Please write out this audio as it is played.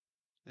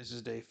This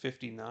is day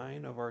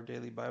 59 of our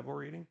daily Bible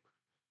reading.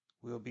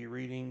 We'll be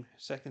reading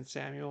 2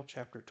 Samuel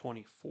chapter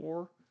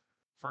 24,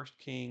 1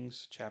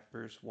 Kings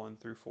chapters 1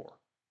 through 4.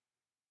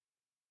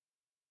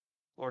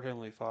 Lord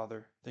Heavenly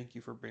Father, thank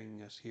you for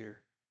bringing us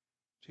here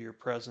to your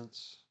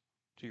presence,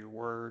 to your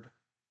word,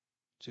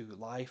 to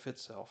life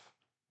itself,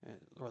 and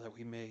Lord, that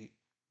we may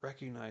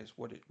recognize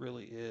what it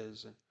really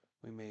is and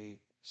we may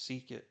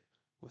seek it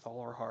with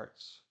all our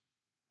hearts,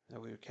 that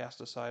we would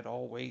cast aside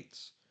all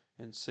weights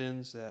and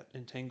sins that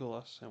entangle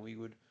us, and we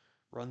would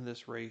run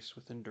this race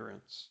with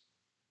endurance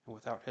and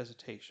without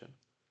hesitation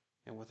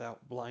and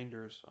without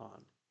blinders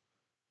on,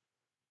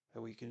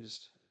 that we can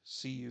just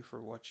see you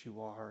for what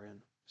you are and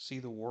see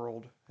the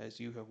world as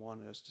you have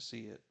wanted us to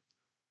see it.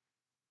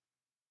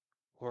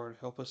 Lord,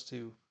 help us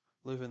to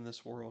live in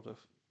this world of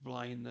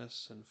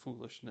blindness and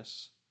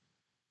foolishness,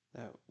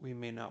 that we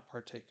may not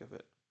partake of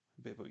it,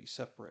 but be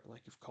separate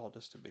like you've called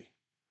us to be.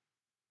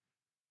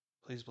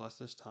 Please bless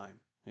this time.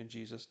 In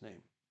Jesus'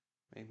 name,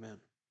 amen.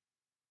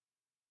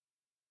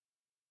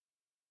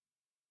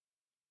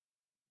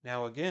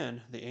 Now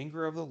again, the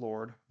anger of the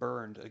Lord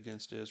burned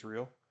against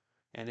Israel,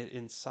 and it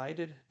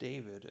incited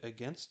David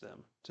against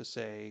them to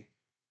say,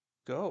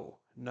 "Go,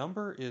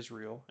 number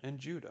Israel and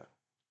Judah."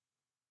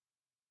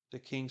 The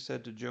king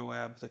said to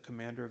Joab, the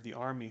commander of the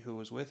army who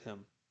was with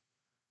him,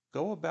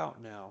 "Go about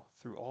now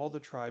through all the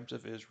tribes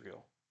of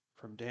Israel,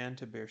 from Dan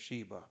to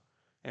Beersheba,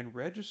 and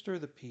register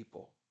the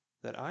people,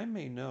 that I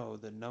may know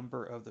the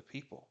number of the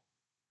people."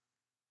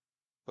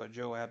 But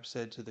Joab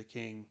said to the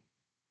king,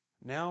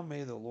 "Now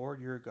may the Lord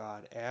your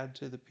God add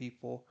to the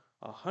people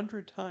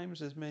 100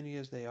 times as many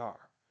as they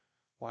are,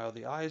 while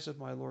the eyes of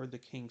my lord the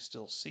king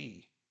still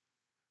see.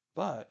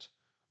 But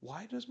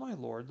why does my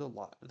lord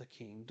the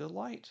king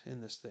delight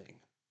in this thing?"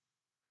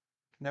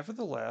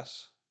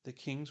 Nevertheless, the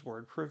king's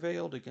word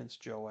prevailed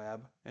against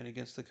Joab and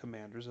against the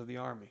commanders of the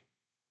army.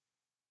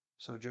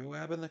 So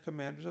Joab and the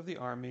commanders of the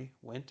army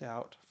went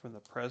out from the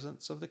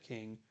presence of the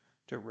king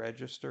to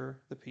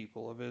register the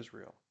people of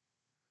Israel.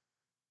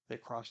 They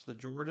crossed the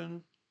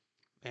Jordan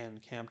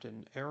and camped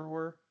in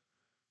Aroer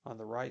on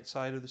the right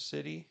side of the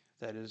city,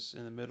 that is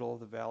in the middle of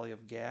the valley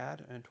of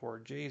Gad, and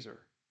toward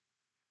Jazer.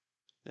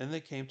 Then they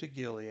came to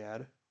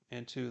Gilead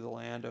and to the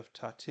land of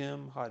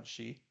Tatim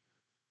Hodshi,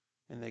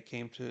 and they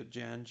came to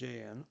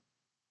Janjayan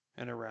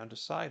and around to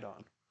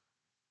Sidon,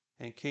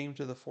 and came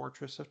to the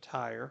fortress of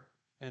Tyre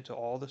and to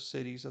all the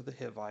cities of the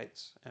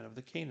Hivites and of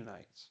the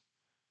Canaanites.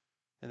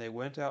 And they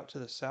went out to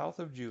the south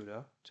of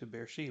Judah to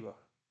Beersheba.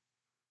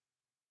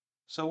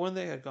 So when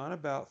they had gone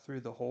about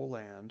through the whole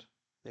land,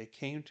 they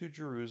came to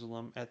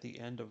Jerusalem at the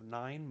end of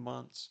 9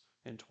 months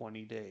and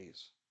 20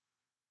 days.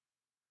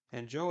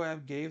 And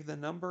Joab gave the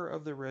number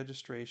of the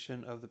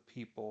registration of the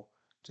people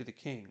to the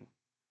king.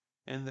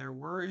 And there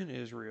were in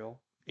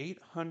Israel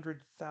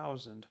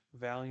 800,000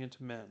 valiant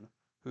men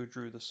who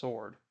drew the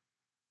sword,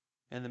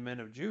 and the men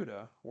of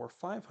Judah were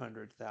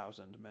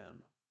 500,000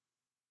 men.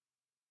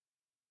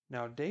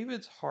 Now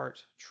David's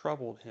heart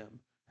troubled him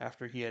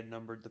after he had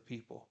numbered the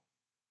people.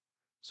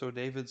 So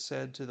David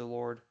said to the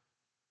Lord,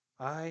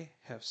 "I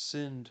have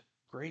sinned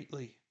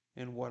greatly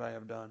in what I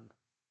have done.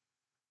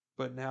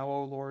 But now,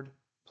 O Lord,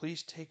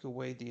 please take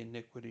away the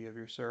iniquity of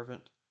your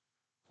servant,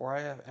 for I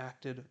have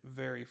acted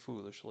very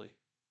foolishly."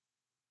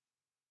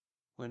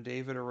 When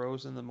David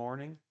arose in the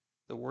morning,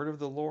 the word of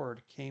the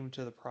Lord came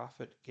to the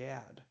prophet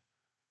Gad,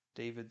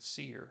 David's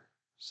seer,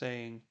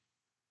 saying,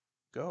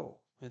 "Go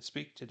and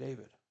speak to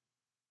David.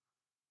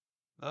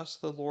 Thus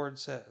the Lord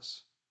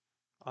says,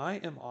 I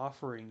am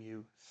offering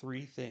you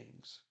 3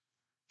 things.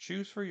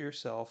 Choose for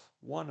yourself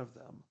one of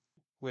them,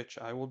 which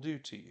I will do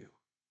to you."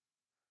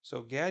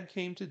 So Gad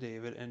came to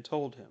David and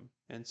told him,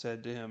 and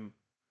said to him,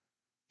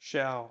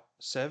 "Shall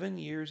 7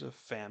 years of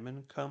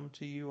famine come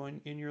to you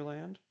in your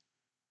land?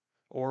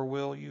 Or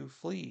will you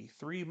flee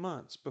 3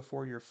 months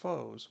before your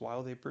foes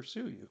while they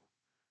pursue you?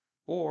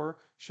 Or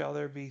shall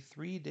there be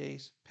 3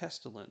 days'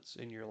 pestilence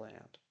in your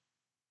land?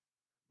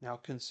 Now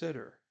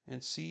consider,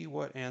 and see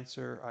what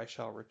answer I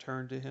shall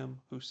return to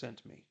him who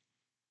sent me."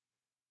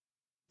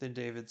 Then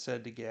David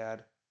said to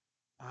Gad,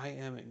 "I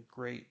am in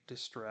great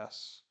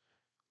distress.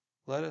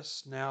 Let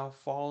us now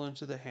fall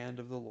into the hand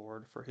of the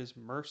Lord, for his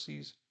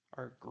mercies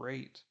are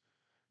great,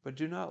 but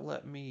do not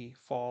let me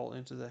fall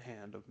into the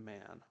hand of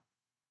man."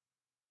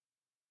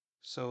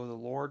 So the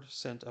Lord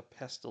sent a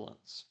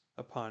pestilence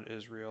upon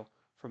Israel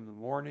from the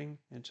morning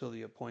until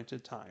the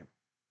appointed time,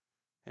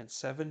 and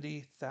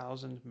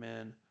 70,000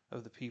 men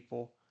of the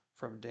people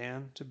from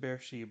Dan to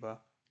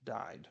Beersheba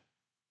died.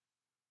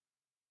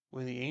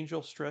 When the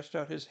angel stretched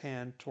out his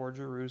hand toward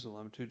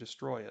Jerusalem to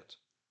destroy it,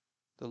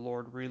 the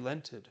Lord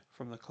relented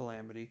from the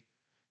calamity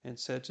and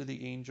said to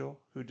the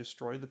angel who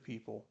destroyed the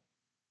people,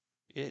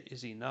 "It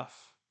is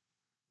enough.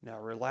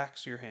 Now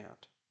relax your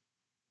hand."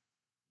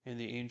 And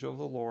the angel of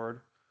the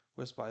Lord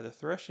was by the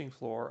threshing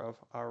floor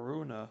of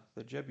Araunah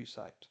the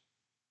Jebusite.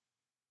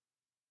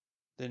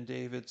 Then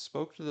David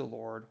spoke to the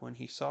Lord when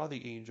he saw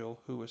the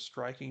angel who was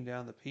striking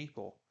down the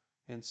people,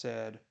 and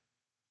said,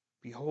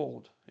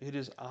 "Behold, it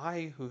is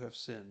I who have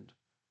sinned,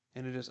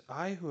 and it is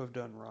I who have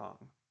done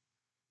wrong.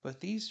 But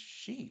these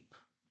sheep,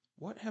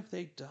 what have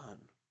they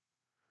done?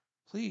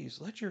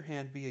 Please let your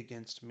hand be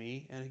against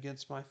me and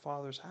against my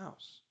father's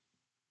house."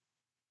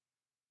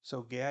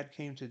 So Gad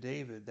came to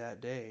David that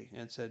day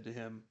and said to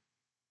him,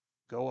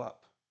 "Go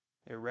up,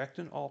 erect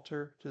an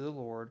altar to the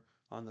Lord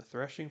on the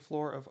threshing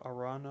floor of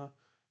Araunah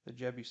the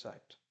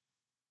Jebusite."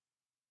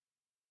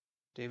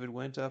 David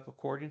went up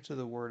according to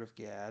the word of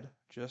Gad,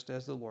 just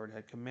as the Lord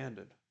had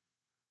commanded.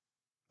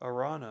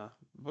 Araunah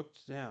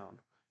looked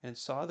down and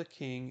saw the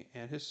king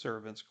and his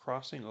servants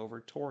crossing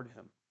over toward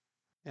him.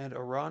 And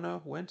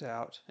Araunah went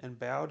out and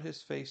bowed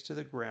his face to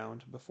the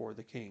ground before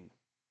the king.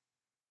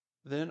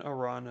 Then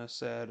Araunah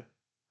said,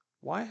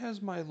 "Why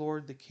has my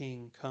lord the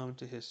king come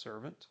to his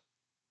servant?"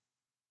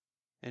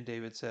 And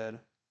David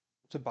said,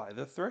 "To buy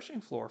the threshing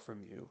floor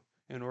from you,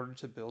 in order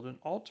to build an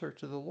altar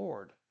to the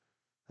Lord,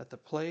 that the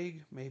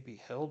plague may be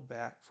held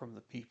back from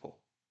the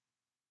people."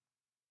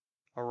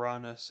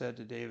 Araunah said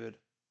to David,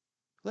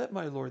 "Let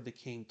my lord the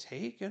king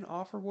take and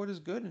offer what is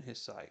good in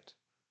his sight.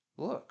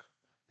 Look,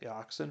 the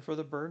oxen for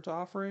the burnt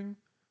offering,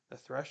 the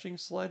threshing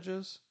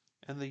sledges,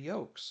 and the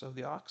yokes of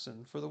the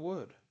oxen for the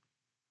wood.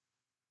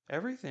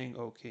 Everything,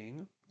 O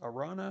king,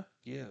 Araunah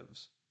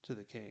gives to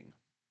the king."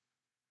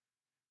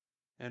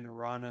 And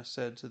Araunah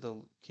said to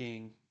the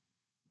king,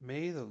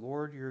 "May the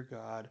Lord your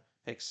God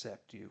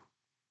accept you."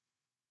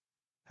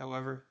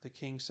 However, the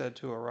king said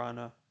to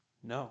Araunah,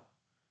 "No,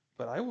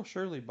 but I will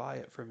surely buy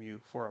it from you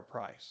for a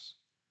price.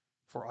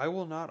 For I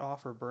will not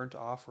offer burnt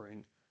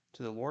offering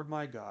to the Lord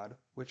my God,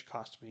 which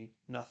cost me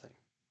nothing."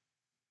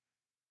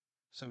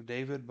 So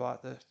David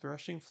bought the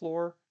threshing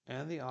floor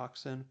and the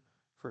oxen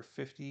for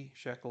 50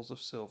 shekels of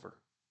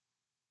silver.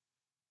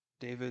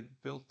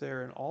 David built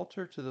there an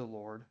altar to the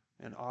Lord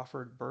and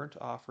offered burnt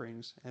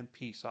offerings and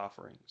peace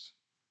offerings.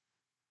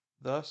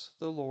 Thus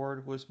the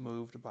Lord was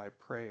moved by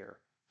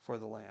prayer for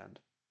the land,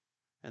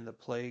 and the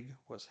plague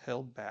was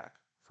held back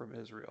from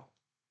Israel.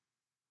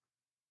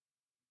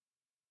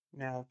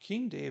 Now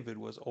King David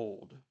was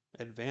old,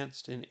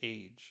 advanced in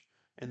age,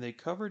 and they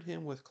covered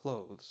him with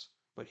clothes,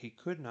 but he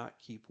could not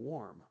keep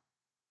warm.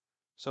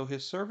 So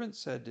his servants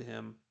said to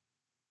him,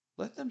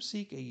 "Let them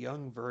seek a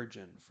young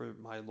virgin for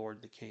my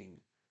lord the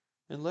king,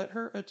 and let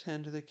her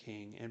attend the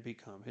king and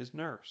become his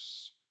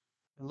nurse.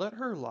 And let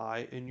her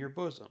lie in your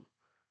bosom,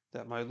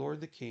 that my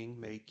lord the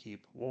king may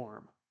keep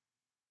warm."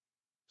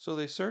 So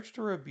they searched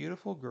for a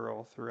beautiful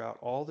girl throughout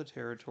all the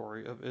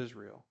territory of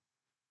Israel,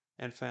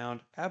 and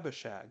found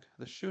Abishag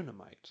the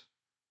Shunammite,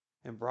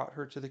 and brought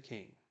her to the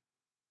king.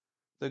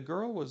 The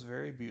girl was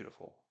very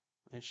beautiful,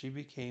 and she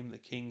became the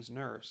king's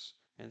nurse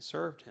and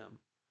served him,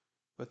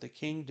 but the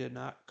king did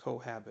not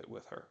cohabit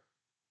with her.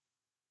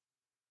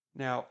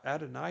 Now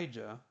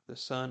Adonijah, the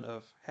son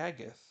of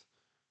Haggith,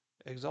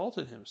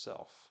 exalted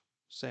himself,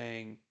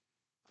 saying,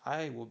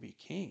 "I will be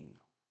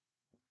king."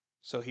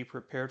 So he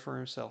prepared for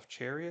himself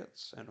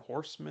chariots and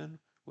horsemen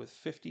with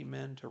 50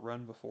 men to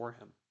run before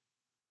him.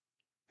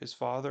 His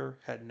father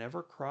had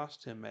never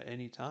crossed him at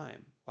any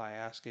time by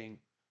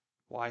asking,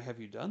 "Why have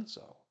you done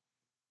so?"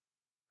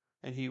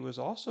 And he was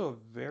also a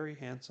very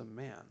handsome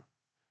man,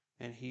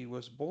 and he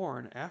was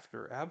born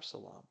after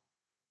Absalom.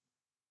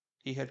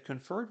 He had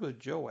conferred with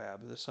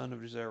Joab the son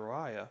of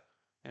Zeruiah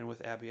and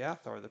with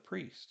Abiathar the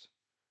priest,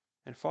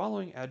 and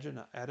following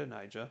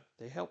Adonijah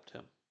they helped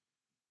him.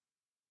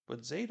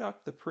 But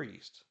Zadok the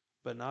priest,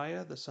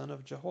 Benaiah the son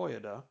of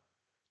Jehoiada,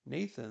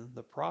 Nathan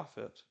the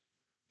prophet,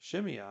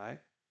 Shimei,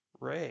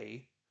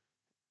 Ray,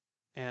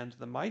 and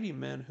the mighty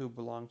men who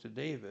belonged to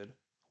David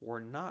were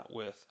not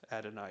with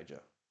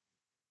Adonijah.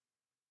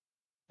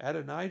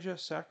 Adonijah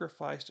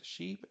sacrificed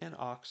sheep and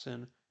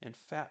oxen and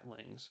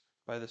fatlings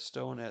by the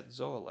stone at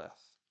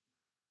Zoheleth,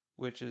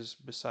 which is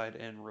beside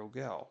En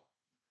Rogel,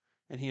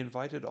 and he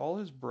invited all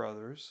his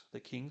brothers, the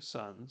king's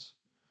sons,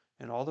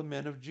 and all the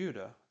men of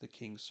Judah, the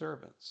king's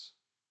servants.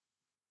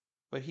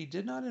 But he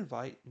did not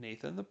invite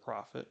Nathan the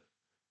prophet,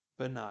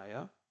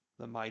 Benaiah,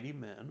 the mighty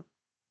men,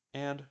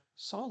 and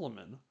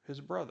Solomon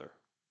his brother.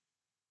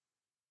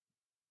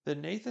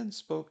 Then Nathan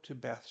spoke to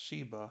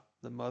Bathsheba,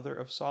 the mother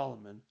of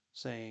Solomon,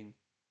 saying,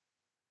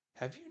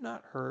 "Have you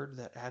not heard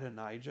that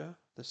Adonijah,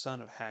 the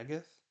son of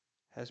Haggith,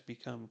 has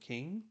become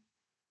king,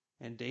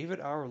 and David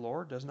our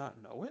Lord does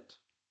not know it?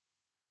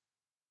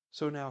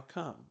 So now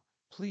come,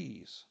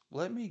 please,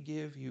 let me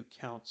give you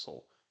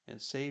counsel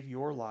and save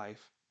your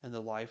life and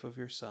the life of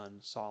your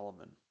son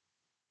Solomon.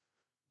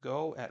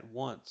 Go at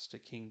once to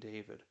King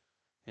David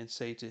and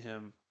say to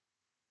him,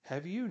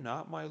 'Have you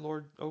not, my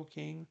lord, O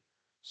king,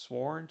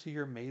 sworn to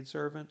your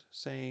maidservant,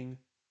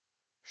 saying,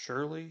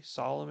 Surely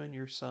Solomon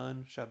your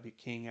son shall be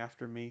king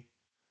after me,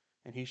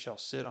 and he shall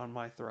sit on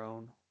my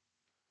throne?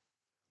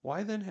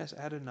 Why then has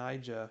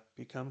Adonijah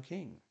become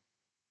king?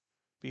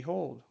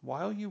 Behold,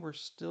 while you were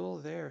still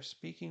there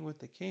speaking with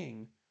the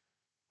king,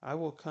 I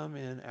will come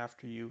in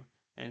after you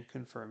and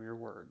confirm your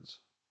words.'"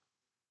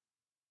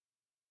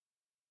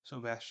 So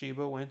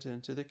Bathsheba went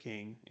in to the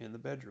king in the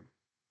bedroom.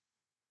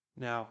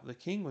 Now the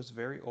king was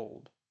very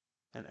old,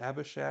 and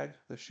Abishag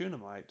the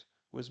Shunammite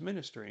was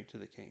ministering to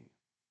the king.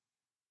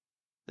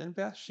 Then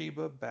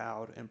Bathsheba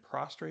bowed and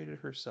prostrated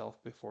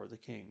herself before the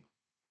king.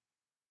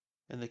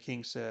 And the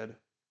king said,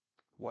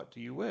 "What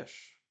do you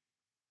wish?"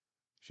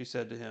 She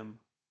said to him,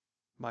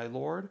 "My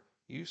lord,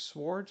 you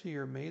swore to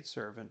your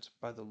maidservant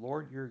by the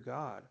Lord your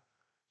God,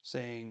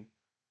 saying,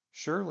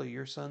 'Surely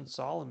your son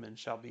Solomon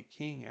shall be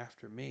king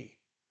after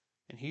me,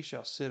 and he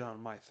shall sit on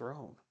my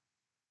throne.'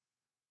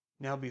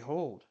 Now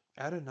behold,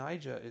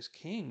 Adonijah is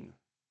king,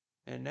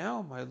 and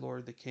now, my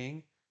lord the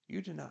king,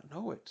 you do not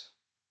know it.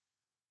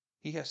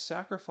 He has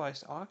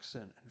sacrificed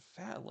oxen and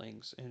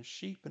fatlings and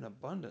sheep in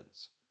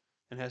abundance,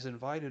 and has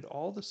invited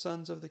all the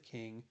sons of the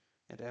king,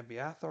 and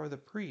Abiathar the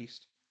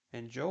priest,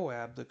 and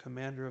Joab the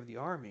commander of the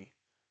army,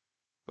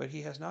 but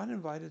he has not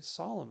invited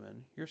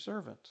Solomon your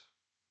servant.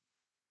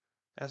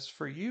 As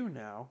for you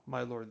now,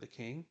 my lord the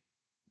king,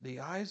 the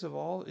eyes of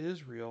all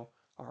Israel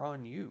are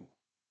on you,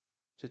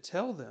 to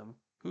tell them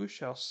who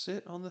shall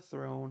sit on the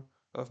throne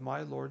of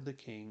my lord the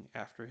king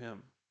after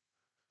him.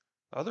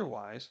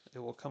 Otherwise it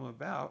will come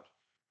about,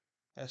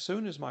 as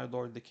soon as my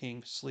lord the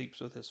king sleeps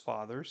with his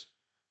fathers,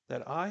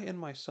 that I and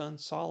my son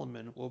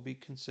Solomon will be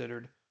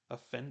considered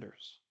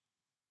offenders."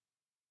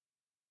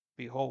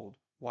 Behold,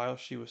 while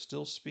she was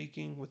still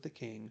speaking with the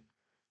king,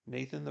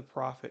 Nathan the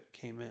prophet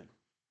came in.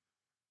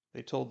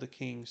 They told the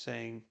king,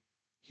 saying,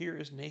 "Here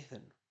is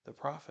Nathan the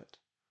prophet."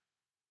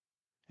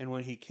 And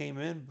when he came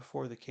in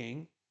before the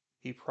king,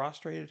 he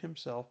prostrated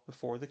himself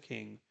before the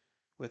king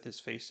with his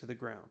face to the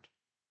ground.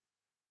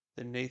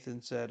 Then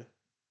Nathan said,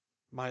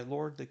 "My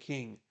lord the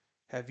king,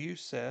 have you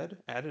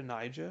said,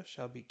 Adonijah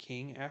shall be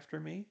king after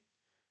me,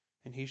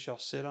 and he shall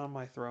sit on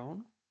my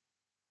throne?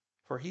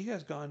 For he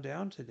has gone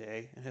down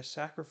today and has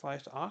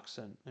sacrificed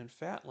oxen and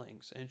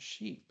fatlings and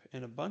sheep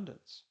in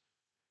abundance,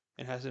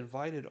 and has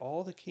invited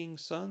all the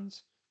king's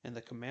sons and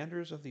the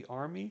commanders of the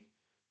army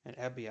and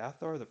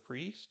Abiathar the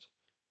priest,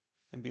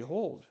 and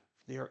behold,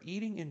 they are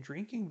eating and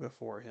drinking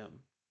before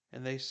him,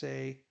 and they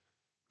say,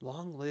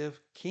 'Long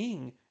live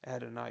King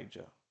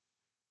Adonijah.'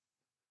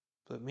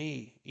 But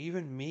me,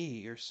 even me,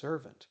 your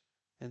servant,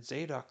 and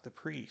Zadok the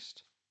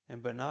priest,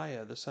 and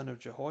Benaiah the son of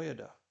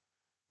Jehoiada,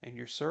 and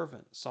your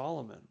servant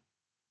Solomon,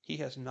 he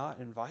has not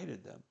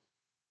invited them.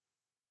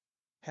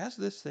 Has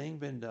this thing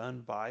been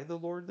done by the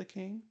Lord the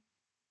king?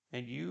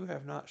 And you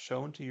have not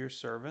shown to your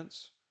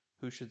servants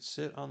who should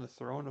sit on the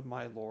throne of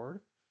my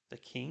Lord, the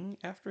king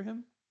after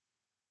him?"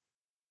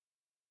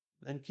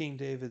 Then King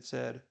David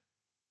said,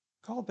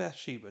 "Call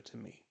Bathsheba to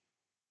me."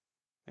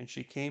 And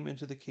she came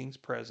into the king's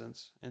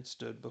presence and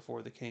stood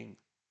before the king.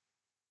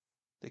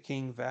 The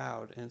king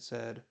vowed and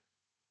said,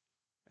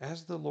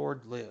 "As the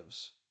Lord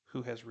lives,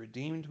 who has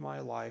redeemed my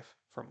life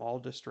from all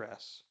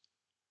distress,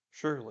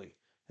 surely,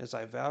 as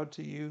I vowed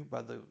to you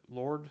by the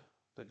Lord,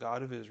 the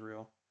God of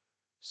Israel,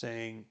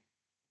 saying,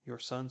 'Your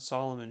son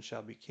Solomon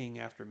shall be king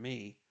after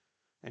me,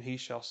 and he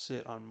shall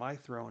sit on my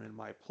throne in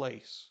my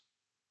place,'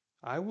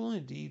 I will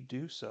indeed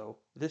do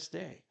so this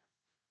day."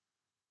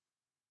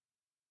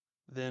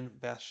 Then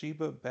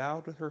Bathsheba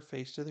bowed with her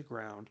face to the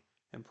ground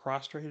and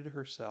prostrated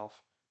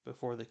herself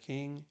before the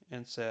king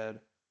and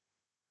said,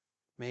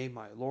 "May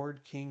my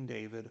lord King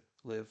David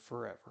live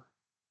forever."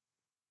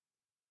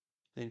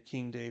 Then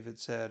King David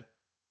said,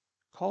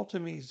 "Call to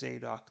me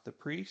Zadok the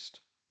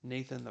priest,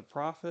 Nathan the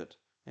prophet,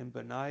 and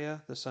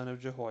Benaiah the son of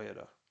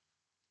Jehoiada."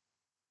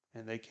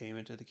 And they came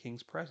into the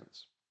king's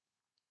presence.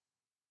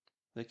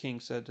 The king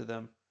said to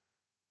them,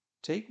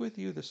 "Take with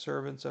you the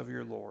servants of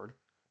your lord,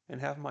 and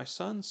have my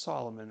son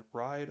Solomon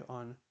ride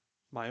on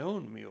my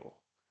own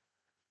mule,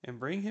 and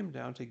bring him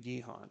down to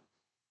Gihon.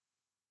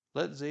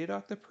 Let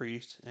Zadok the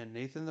priest and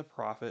Nathan the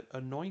prophet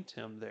anoint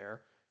him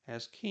there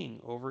as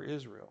king over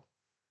Israel,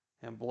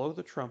 and blow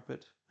the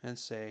trumpet, and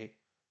say,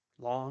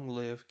 'Long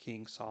live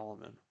King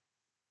Solomon.'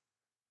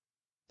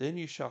 Then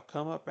you shall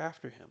come up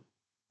after him,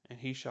 and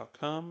he shall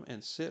come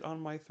and sit on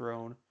my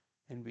throne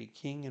and be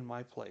king in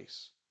my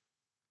place,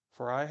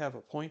 for I have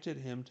appointed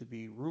him to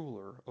be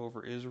ruler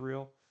over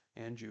Israel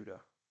and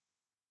Judah."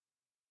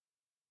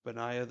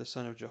 Benaiah the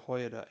son of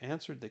Jehoiada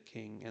answered the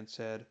king and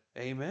said,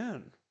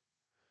 "Amen.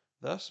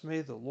 Thus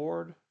may the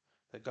Lord,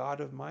 the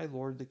God of my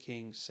lord the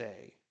king,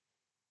 say,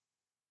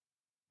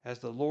 'As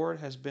the Lord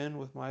has been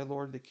with my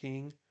lord the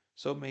king,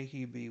 so may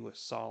he be with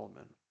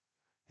Solomon,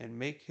 and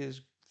make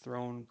his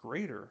throne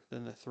greater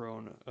than the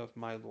throne of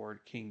my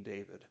lord King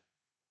David.'"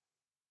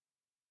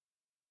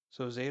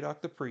 So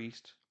Zadok the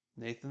priest,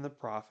 Nathan the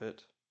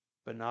prophet,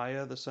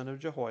 Benaiah the son of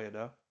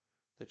Jehoiada,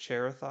 the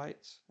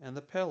Cherethites, and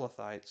the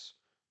Pelethites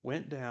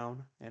went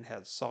down and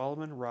had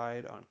Solomon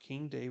ride on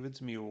King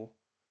David's mule,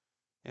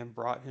 and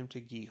brought him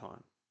to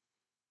Gihon.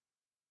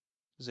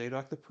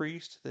 Zadok the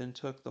priest then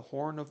took the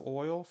horn of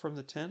oil from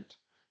the tent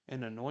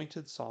and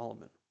anointed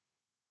Solomon.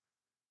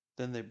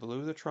 Then they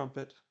blew the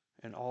trumpet,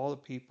 and all the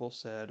people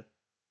said,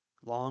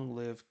 "Long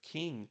live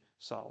King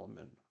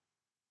Solomon."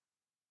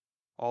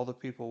 All the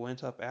people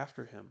went up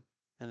after him,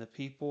 and the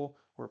people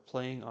were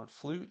playing on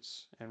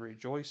flutes and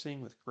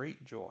rejoicing with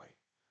great joy,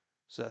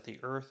 so that the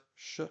earth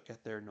shook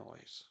at their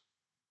noise.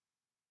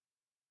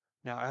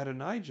 Now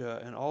Adonijah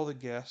and all the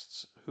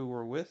guests who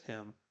were with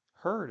him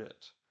heard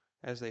it,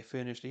 as they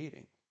finished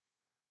eating.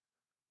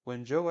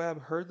 When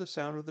Joab heard the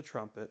sound of the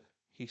trumpet,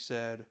 he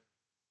said,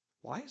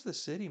 "Why is the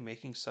city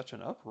making such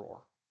an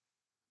uproar?"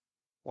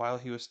 While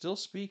he was still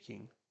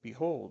speaking,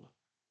 behold,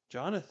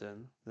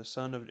 Jonathan, the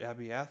son of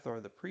Abiathar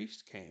the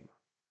priest, came.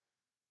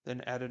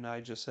 Then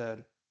Adonijah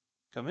said,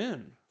 "Come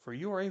in, for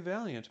you are a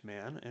valiant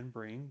man, and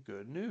bring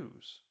good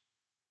news."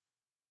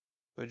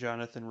 But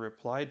Jonathan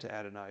replied to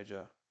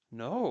Adonijah,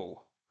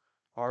 "No,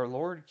 our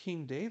lord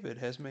King David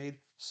has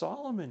made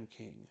Solomon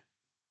king.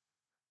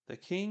 The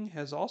king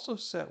has also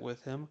set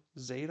with him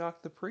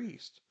Zadok the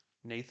priest,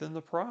 Nathan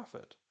the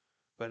prophet,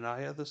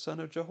 Benaiah the son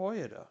of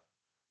Jehoiada,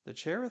 the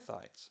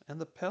Cherethites, and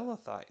the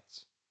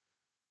Pelethites,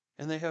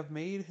 and they have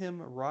made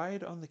him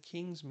ride on the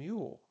king's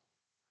mule.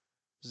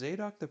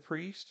 Zadok the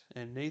priest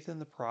and Nathan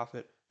the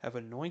prophet have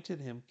anointed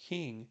him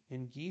king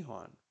in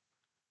Gihon,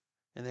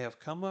 and they have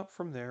come up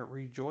from there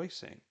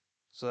rejoicing,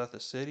 so that the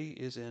city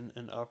is in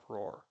an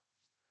uproar.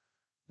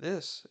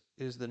 This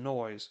is the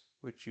noise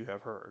which you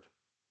have heard.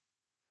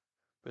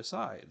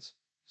 Besides,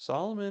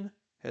 Solomon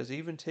has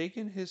even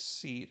taken his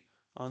seat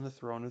on the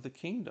throne of the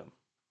kingdom.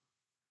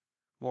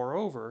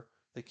 Moreover,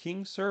 the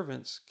king's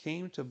servants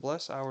came to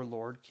bless our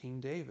lord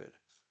King David,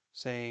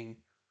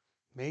 saying,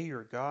 May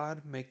your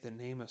God make the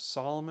name of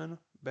Solomon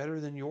better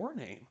than your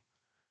name,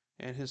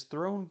 and his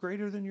throne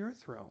greater than your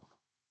throne."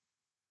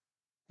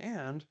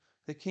 And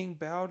the king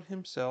bowed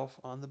himself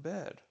on the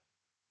bed.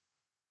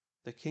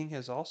 The king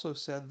has also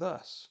said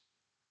thus,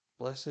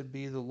 "Blessed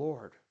be the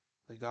Lord,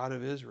 the God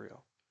of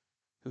Israel,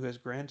 who has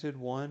granted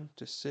one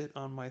to sit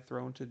on my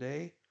throne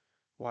today,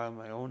 while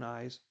my own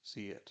eyes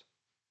see it."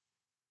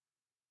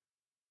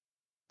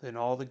 Then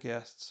all the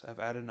guests of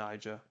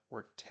Adonijah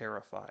were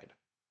terrified,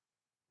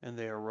 and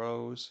they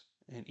arose,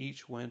 and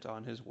each went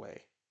on his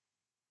way.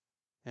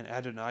 And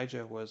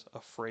Adonijah was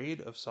afraid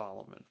of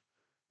Solomon,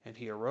 and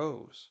he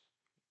arose,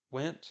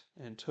 went,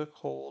 and took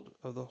hold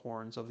of the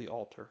horns of the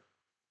altar.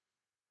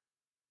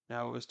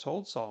 Now it was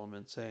told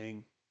Solomon,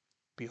 saying,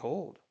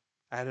 "Behold,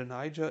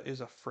 Adonijah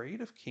is afraid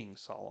of King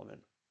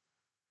Solomon.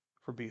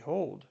 For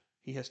behold,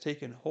 he has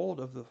taken hold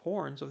of the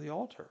horns of the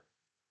altar,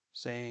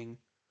 saying,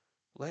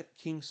 Let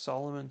King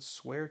Solomon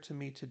swear to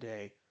me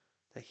today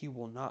that he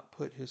will not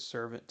put his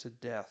servant to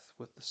death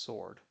with the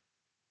sword."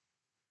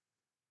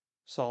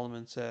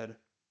 Solomon said,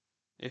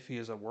 "If he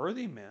is a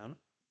worthy man,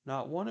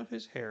 not one of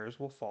his hairs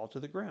will fall to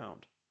the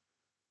ground.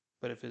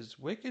 But if his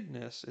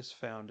wickedness is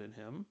found in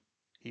him,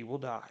 he will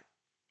die."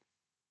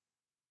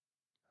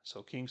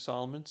 So King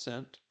Solomon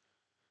sent,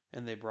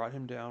 and they brought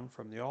him down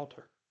from the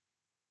altar.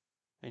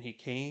 And he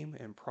came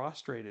and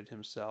prostrated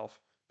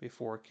himself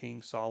before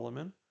King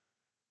Solomon,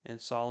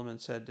 and Solomon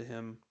said to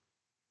him,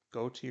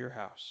 "Go to your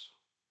house."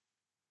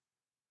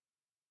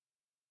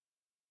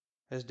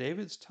 As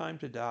David's time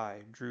to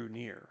die drew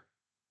near,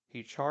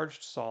 he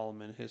charged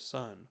Solomon his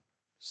son,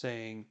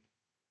 saying,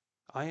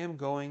 "I am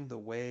going the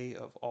way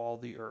of all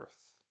the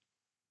earth.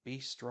 Be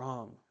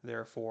strong,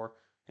 therefore,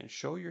 and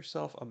show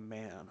yourself a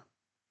man.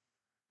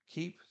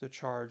 Keep the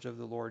charge of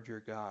the Lord your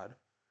God,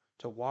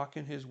 to walk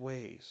in his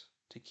ways,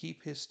 to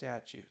keep his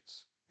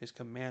statutes, his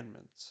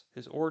commandments,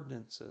 his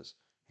ordinances,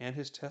 and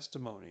his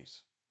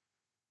testimonies,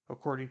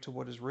 according to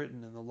what is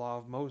written in the law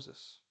of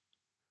Moses,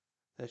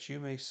 that you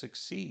may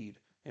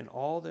succeed in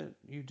all that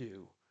you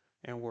do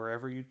and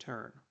wherever you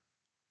turn,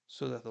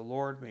 so that the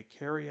Lord may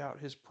carry out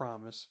his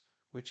promise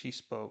which he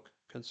spoke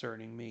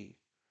concerning me,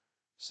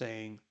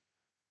 saying,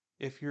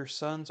 If your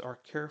sons are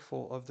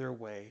careful of their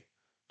way,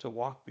 to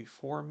walk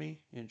before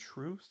me in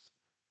truth,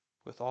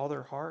 with all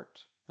their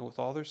heart and with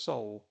all their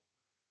soul,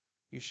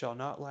 you shall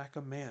not lack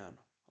a man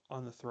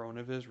on the throne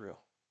of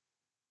Israel."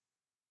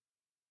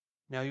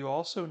 Now you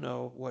also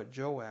know what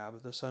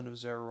Joab the son of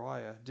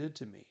Zeruiah did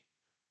to me,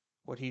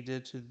 what he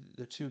did to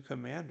the two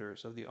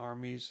commanders of the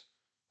armies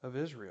of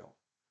Israel,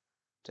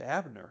 to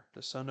Abner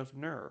the son of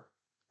Ner,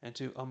 and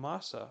to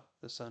Amasa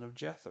the son of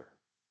Jether,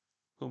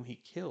 whom he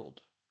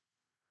killed.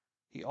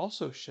 He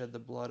also shed the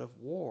blood of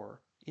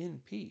war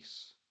in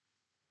peace.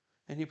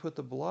 And he put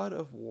the blood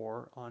of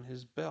war on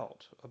his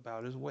belt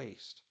about his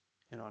waist,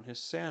 and on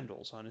his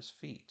sandals on his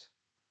feet.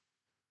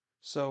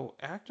 So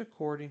act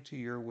according to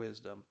your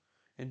wisdom,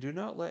 and do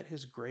not let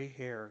his gray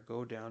hair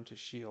go down to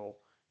Sheol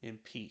in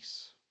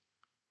peace.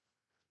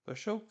 But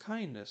show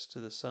kindness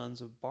to the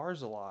sons of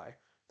Barzillai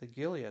the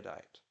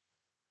Gileadite,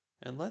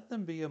 and let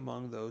them be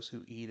among those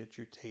who eat at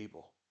your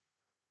table,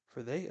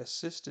 for they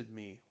assisted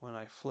me when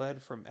I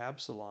fled from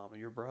Absalom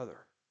your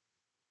brother.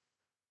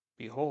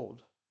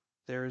 Behold,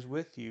 there is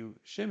with you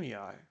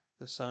Shimei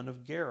the son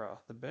of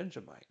Gera the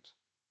Benjamite,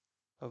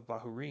 of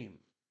Bahurim.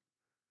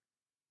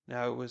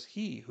 Now it was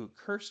he who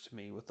cursed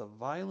me with a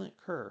violent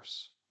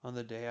curse on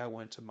the day I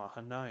went to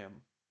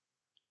Mahanaim.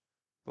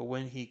 But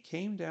when he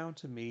came down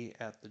to me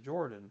at the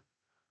Jordan,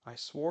 I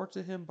swore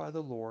to him by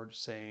the Lord,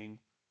 saying,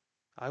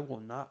 I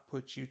will not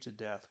put you to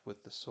death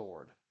with the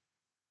sword.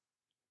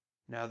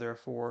 Now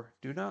therefore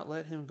do not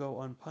let him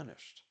go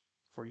unpunished,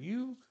 for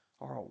you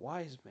are a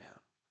wise man,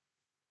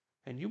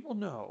 and you will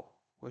know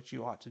what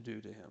you ought to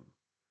do to him.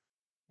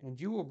 and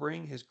you will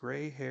bring his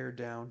gray hair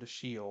down to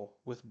Sheol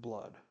with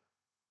blood."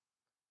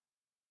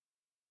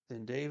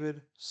 Then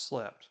David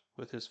slept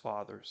with his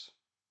fathers,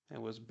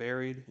 and was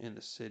buried in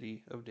the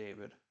city of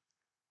David.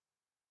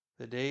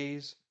 The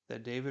days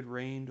that David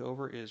reigned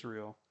over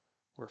Israel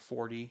were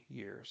 40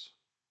 years.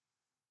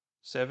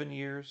 7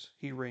 years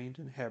he reigned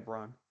in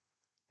Hebron,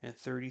 and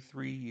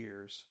 33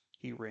 years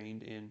he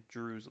reigned in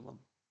Jerusalem.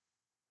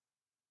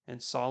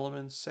 And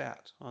Solomon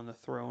sat on the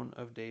throne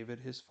of David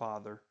his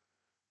father,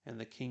 and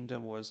the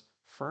kingdom was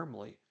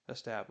firmly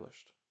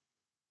established.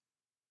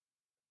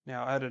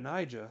 Now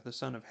Adonijah the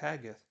son of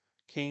Haggith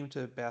came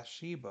to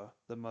Bathsheba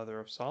the mother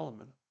of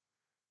Solomon,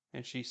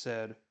 and she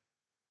said,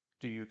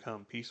 "Do you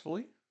come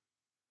peacefully?"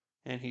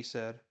 And he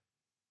said,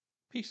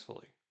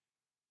 "Peacefully."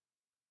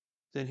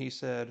 Then he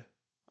said,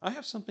 "I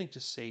have something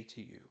to say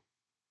to you."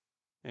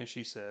 And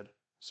she said,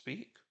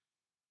 "Speak."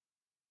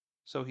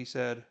 So he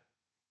said,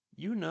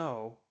 "You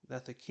know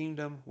that the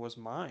kingdom was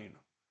mine,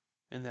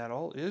 and that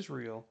all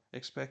Israel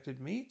expected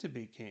me to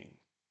be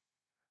king.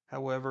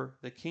 However,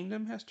 the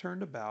kingdom has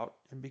turned about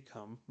and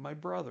become my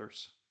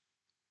brother's,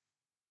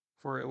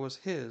 for it was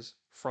his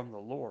from the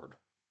Lord.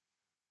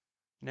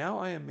 Now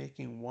I am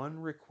making one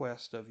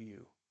request of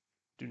you.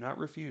 Do not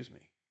refuse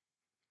me."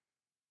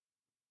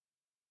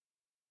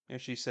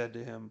 And she said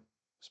to him,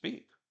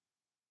 "Speak."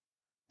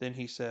 Then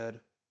he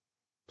said,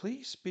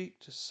 "Please speak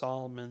to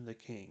Solomon the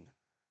king,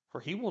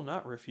 for he will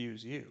not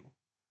refuse you,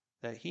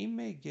 that he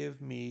may give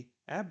me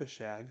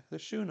Abishag the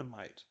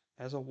Shunammite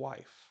as a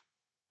wife."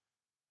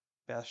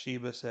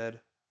 Bathsheba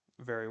said,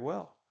 "Very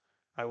well,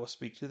 I will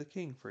speak to the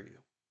king for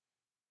you."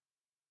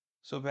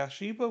 So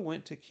Bathsheba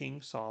went to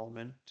King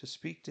Solomon to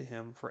speak to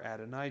him for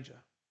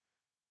Adonijah.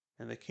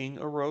 And the king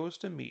arose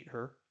to meet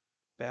her,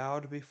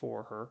 bowed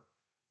before her,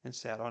 and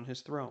sat on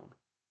his throne.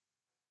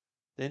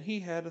 Then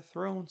he had a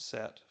throne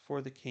set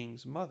for the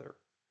king's mother,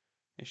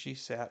 and she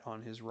sat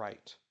on his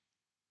right.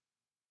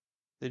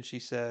 Then she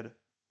said,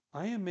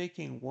 "I am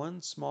making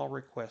one small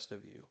request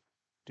of you.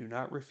 Do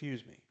not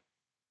refuse me."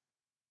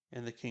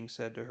 And the king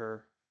said to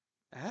her,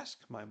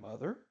 "Ask, my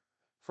mother,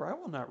 for I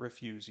will not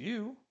refuse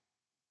you."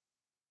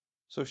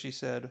 So she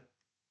said,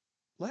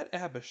 "Let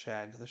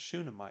Abishag the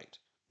Shunammite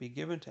be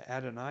given to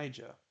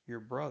Adonijah your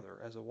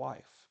brother as a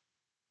wife."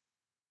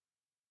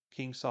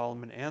 King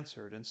Solomon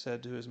answered and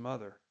said to his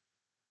mother,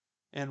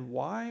 "And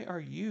why are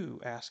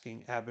you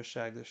asking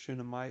Abishag the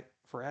Shunammite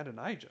for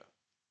Adonijah?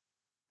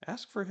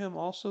 Ask for him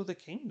also the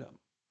kingdom,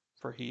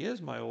 for he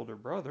is my older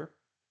brother,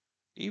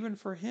 even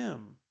for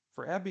him,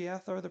 for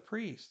Abiathar the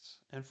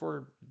priest, and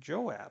for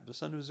Joab the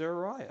son of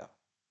Zeruiah."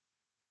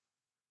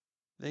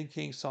 Then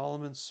King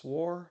Solomon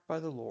swore by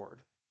the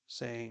Lord,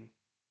 saying,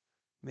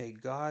 "May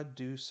God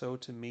do so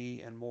to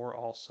me and more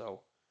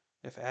also,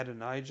 if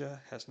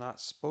Adonijah has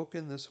not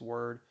spoken this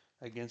word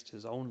against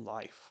his own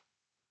life.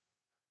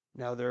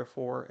 Now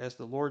therefore, as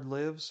the Lord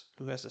lives,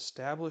 who has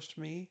established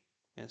me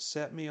and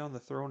set me on the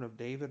throne of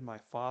David my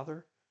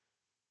father,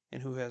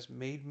 and who has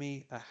made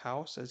me a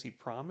house as he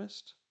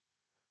promised,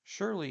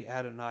 surely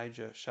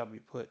Adonijah shall be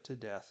put to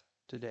death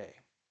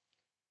today."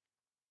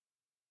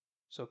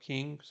 So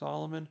King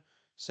Solomon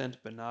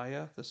sent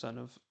Benaiah the son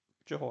of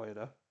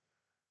Jehoiada,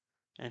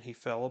 and he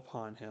fell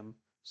upon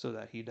him so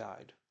that he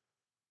died.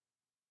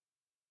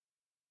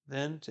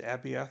 Then to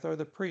Abiathar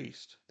the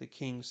priest the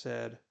king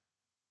said,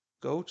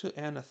 "Go to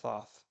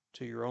Anathoth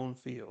to your own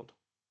field,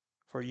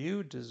 for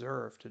you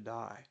deserve to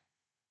die.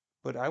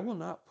 But I will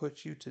not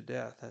put you to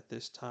death at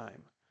this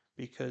time,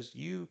 because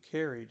you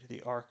carried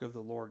the ark of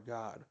the Lord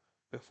God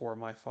before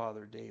my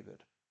father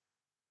David,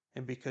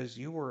 and because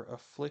you were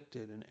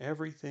afflicted in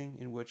everything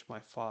in which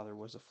my father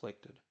was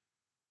afflicted."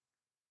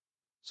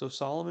 So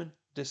Solomon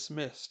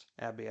dismissed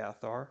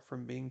Abiathar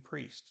from being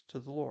priest to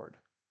the Lord,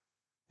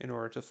 in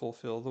order to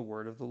fulfill the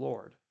word of the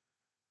Lord,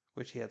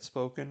 which he had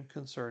spoken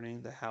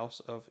concerning the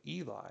house of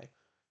Eli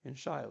in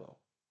Shiloh.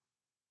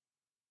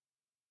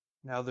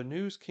 Now the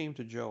news came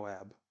to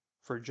Joab,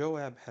 for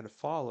Joab had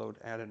followed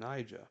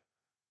Adonijah,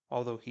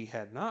 although he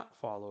had not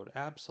followed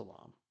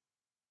Absalom.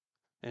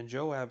 And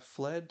Joab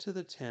fled to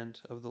the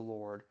tent of the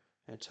Lord,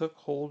 and took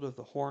hold of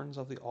the horns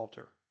of the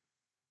altar.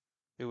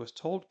 It was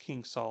told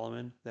King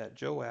Solomon that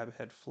Joab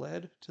had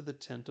fled to the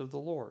tent of the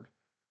Lord,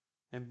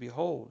 and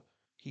behold,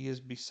 he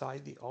is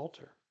beside the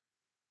altar.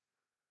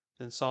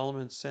 Then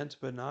Solomon sent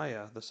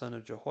Benaiah the son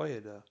of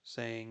Jehoiada,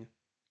 saying,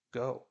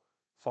 "Go,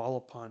 fall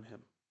upon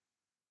him."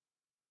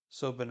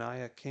 So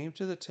Benaiah came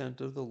to the tent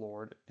of the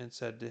Lord, and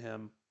said to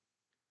him,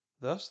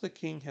 "Thus the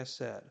king has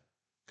said,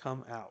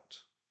 Come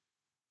out."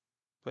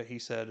 But he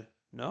said,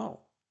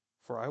 "No,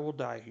 for I will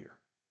die here."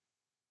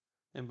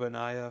 And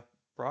Benaiah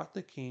brought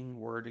the king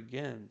word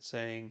again,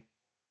 saying,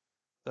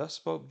 "Thus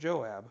spoke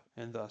Joab,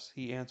 and thus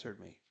he answered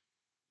me."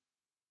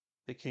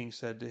 The king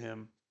said to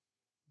him,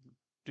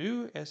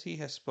 "Do as he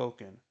has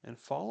spoken, and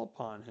fall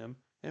upon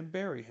him, and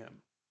bury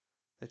him,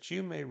 that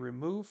you may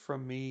remove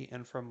from me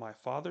and from my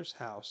father's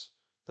house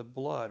the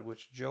blood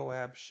which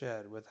Joab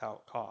shed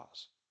without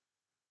cause.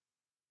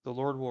 The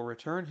Lord will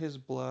return his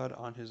blood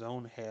on his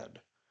own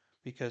head,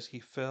 because he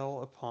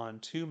fell upon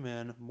two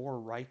men more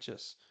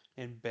righteous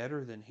and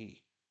better than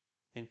he,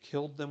 and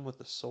killed them with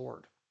the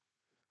sword,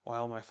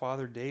 while my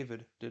father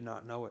David did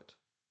not know it.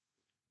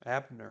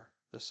 Abner,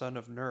 the son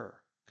of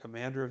Ner,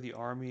 commander of the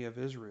army of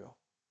Israel,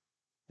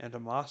 and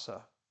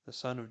Amasa, the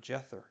son of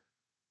Jether,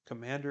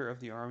 commander of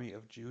the army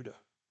of Judah.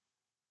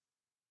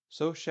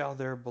 So shall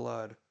their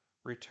blood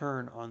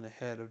return on the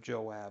head of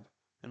Joab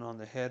and on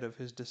the head of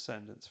his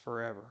descendants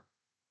forever.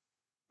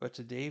 But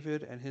to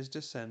David and his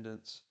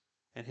descendants,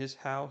 and his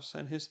house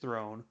and his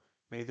throne,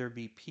 may there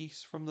be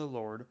peace from the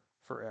Lord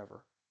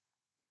forever.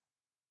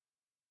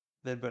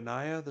 Then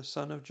Benaiah the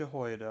son of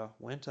Jehoiada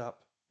went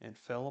up and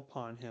fell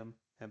upon him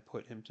and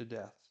put him to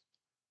death.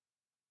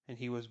 And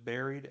he was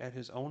buried at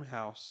his own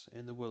house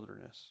in the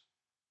wilderness.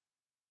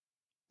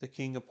 The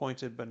king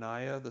appointed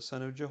Benaiah the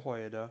son of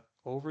Jehoiada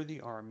over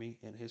the army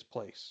in his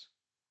place.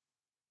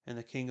 And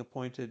the king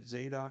appointed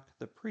Zadok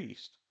the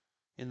priest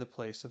in the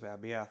place of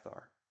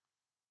Abiathar.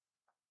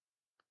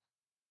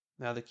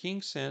 Now the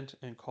king sent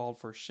and called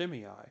for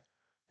Shimei,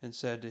 and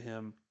said to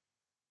him,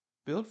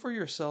 Build for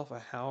yourself a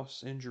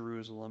house in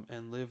Jerusalem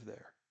and live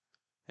there,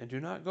 and do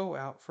not go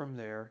out from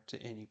there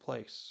to any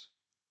place.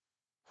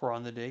 For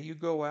on the day you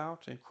go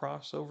out and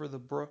cross over the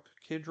brook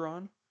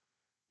Kidron,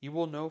 you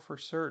will know for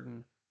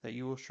certain that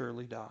you will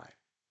surely die.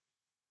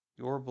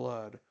 Your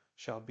blood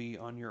shall be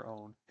on your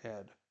own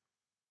head.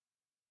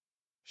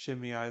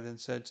 Shimei then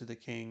said to the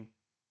king,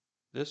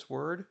 This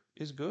word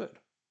is good.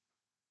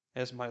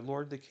 As my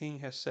lord the king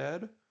has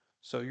said,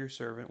 so your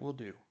servant will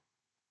do.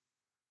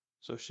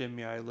 So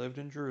Shimei lived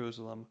in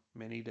Jerusalem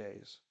many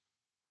days.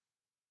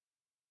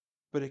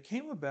 But it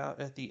came about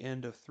at the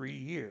end of 3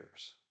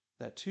 years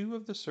that two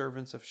of the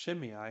servants of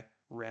Shimei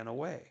ran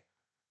away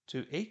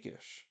to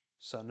Achish,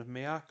 son of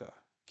Maacah,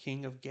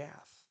 king of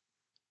Gath.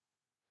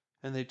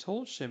 And they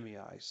told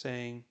Shimei,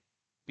 saying,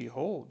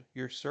 Behold,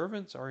 your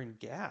servants are in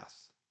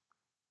Gath.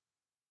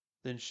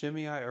 Then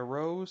Shimei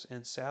arose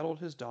and saddled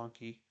his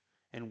donkey,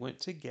 and went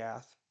to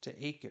Gath to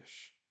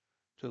Achish,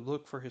 to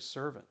look for his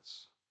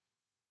servants.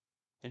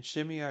 And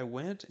Shimei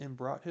went and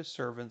brought his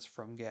servants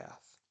from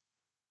Gath.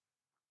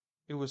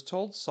 It was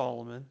told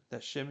Solomon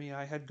that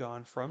Shimei had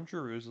gone from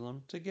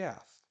Jerusalem to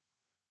Gath,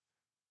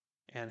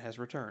 and has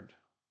returned.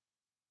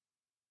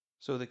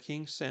 So the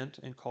king sent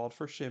and called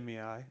for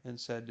Shimei, and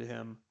said to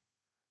him,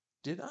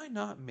 Did I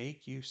not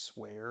make you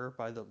swear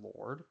by the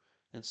Lord,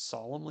 and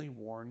solemnly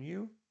warn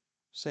you,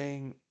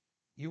 saying,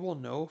 You will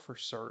know for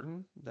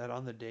certain that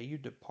on the day you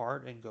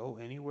depart and go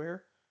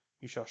anywhere,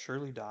 you shall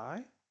surely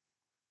die?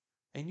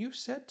 And you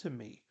said to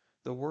me,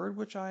 The word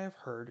which I have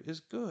heard is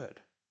good.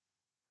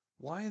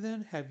 Why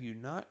then have you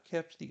not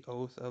kept the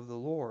oath of the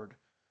Lord,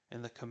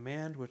 and the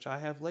command which I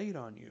have laid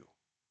on you?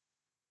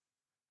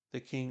 The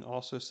king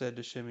also said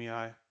to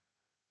Shimei,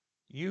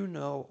 You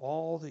know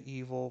all the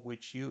evil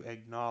which you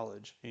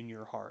acknowledge in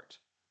your heart,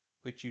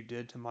 which you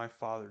did to my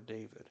father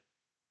David.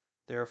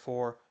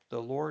 Therefore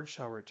the Lord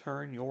shall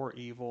return your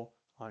evil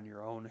on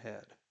your own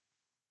head.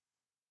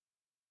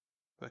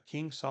 But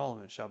King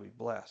Solomon shall be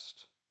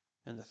blessed,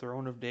 and the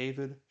throne of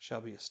David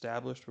shall be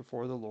established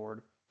before the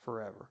Lord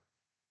forever.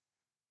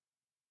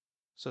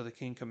 So the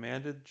king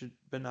commanded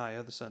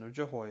Benaiah the son of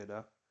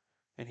Jehoiada,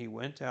 and he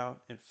went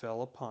out and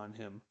fell upon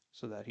him,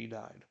 so that he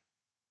died.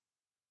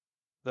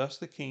 Thus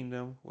the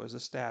kingdom was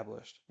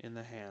established in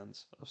the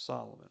hands of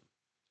Solomon.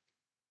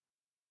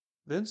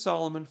 Then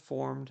Solomon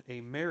formed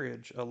a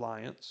marriage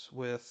alliance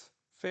with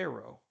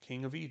Pharaoh,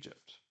 king of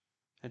Egypt,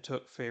 and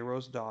took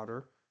Pharaoh's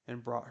daughter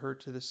and brought her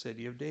to the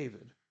city of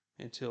David,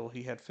 until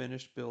he had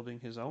finished building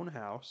his own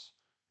house,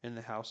 and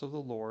the house of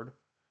the Lord,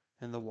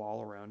 and the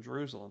wall around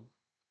Jerusalem.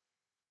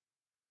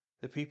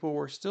 The people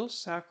were still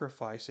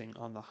sacrificing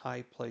on the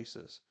high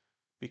places,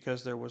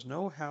 because there was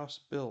no house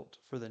built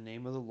for the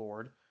name of the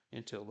Lord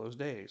until those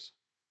days.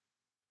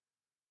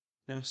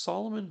 Now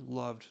Solomon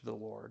loved the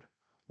Lord,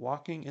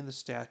 walking in the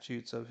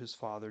statutes of his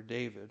father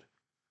David,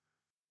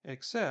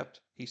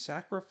 except he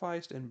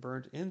sacrificed and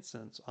burnt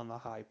incense on the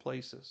high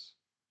places.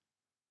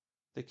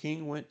 The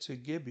king went to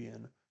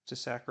Gibeon to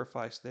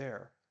sacrifice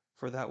there,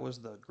 for that was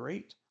the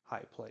great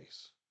high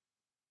place.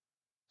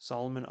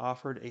 Solomon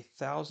offered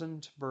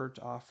 1,000 burnt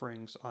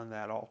offerings on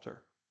that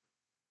altar.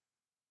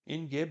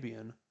 In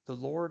Gibeon, the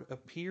Lord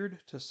appeared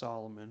to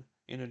Solomon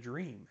in a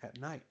dream at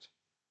night,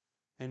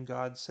 and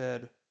God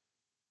said,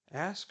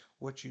 Ask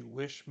what you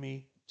wish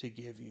me to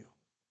give you.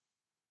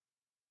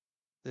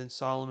 Then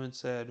Solomon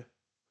said,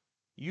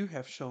 You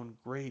have shown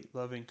great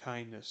loving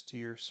kindness to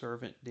your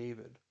servant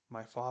David,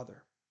 my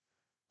father,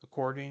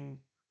 according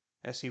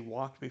as he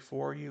walked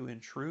before you in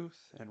truth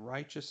and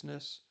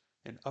righteousness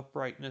and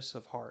uprightness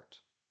of heart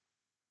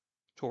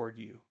toward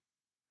you.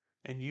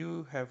 And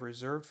you have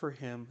reserved for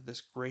him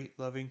this great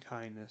loving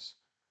kindness,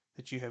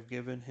 that you have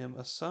given him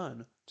a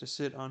son to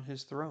sit on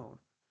his throne,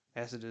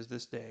 as it is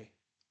this day.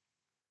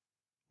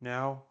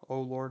 Now,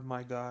 O Lord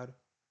my God,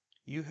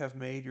 you have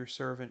made your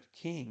servant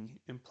king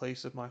in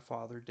place of my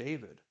father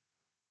David.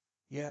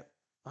 Yet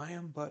I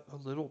am but a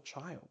little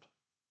child.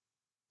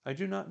 I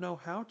do not know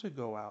how to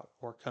go out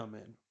or come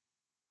in.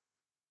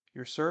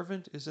 Your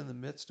servant is in the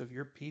midst of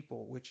your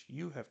people which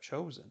you have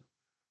chosen,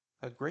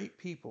 a great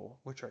people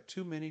which are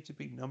too many to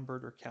be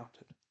numbered or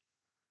counted.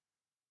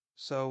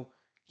 So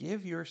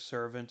give your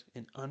servant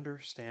an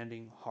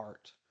understanding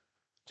heart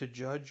to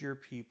judge your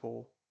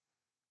people,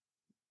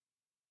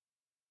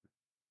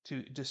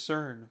 to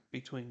discern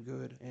between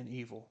good and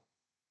evil.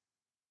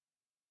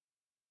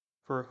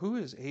 For who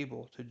is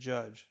able to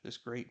judge this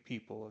great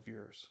people of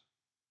yours?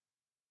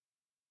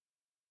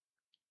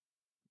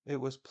 It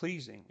was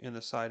pleasing in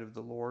the sight of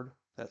the Lord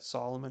that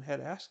Solomon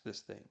had asked this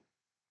thing.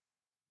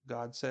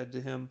 God said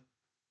to him,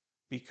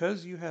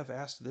 because you have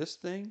asked this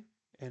thing,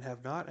 and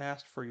have not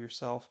asked for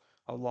yourself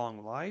a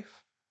long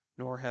life,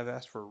 nor have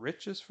asked for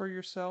riches for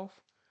yourself,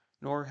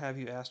 nor have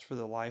you asked for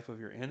the life of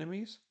your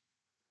enemies,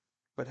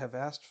 but have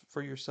asked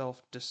for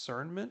yourself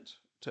discernment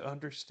to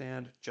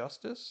understand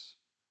justice,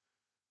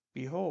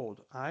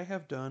 behold, I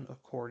have done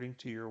according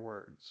to your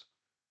words.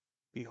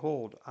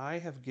 Behold, I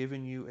have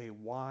given you a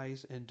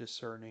wise and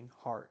discerning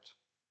heart,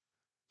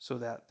 so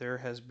that there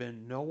has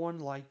been no one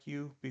like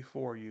you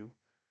before you,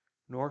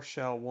 nor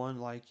shall one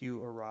like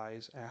you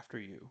arise after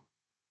you.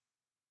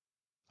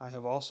 I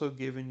have also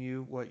given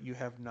you what you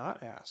have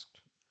not asked,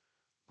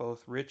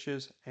 both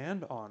riches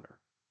and honor,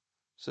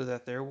 so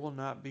that there will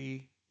not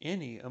be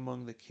any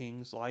among the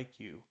kings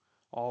like you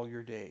all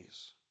your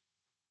days.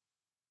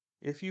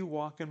 If you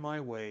walk in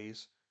my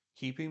ways,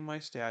 keeping my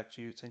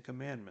statutes and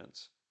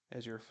commandments,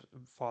 as your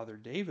father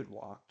David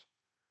walked,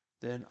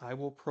 then I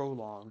will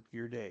prolong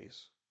your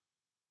days.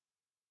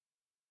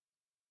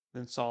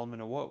 Then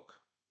Solomon awoke,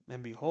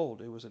 and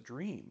behold, it was a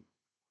dream.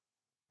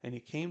 And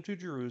he came to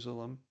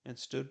Jerusalem, and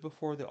stood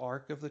before the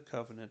ark of the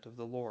covenant of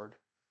the Lord,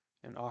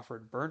 and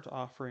offered burnt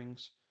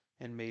offerings,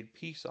 and made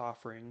peace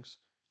offerings,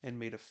 and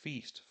made a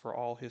feast for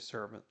all his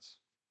servants.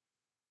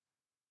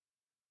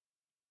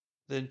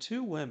 Then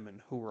two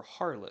women who were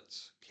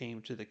harlots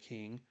came to the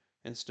king,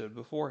 and stood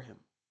before him.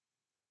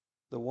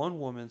 The one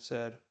woman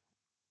said,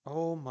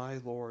 O my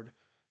lord,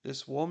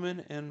 this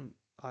woman and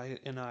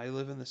I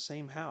live in the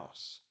same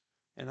house,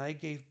 and I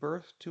gave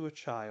birth to a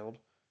child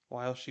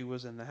while she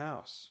was in the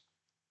house.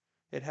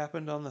 It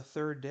happened on the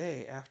third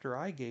day after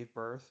I gave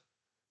birth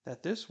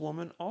that this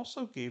woman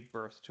also gave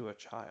birth to a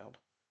child,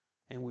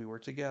 and we were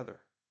together.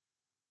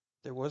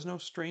 There was no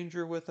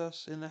stranger with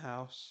us in the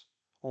house,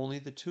 only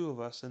the two of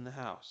us in the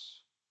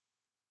house.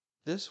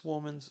 This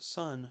woman's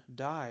son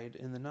died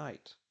in the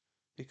night,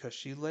 because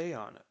she lay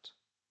on it.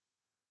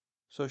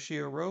 So she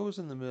arose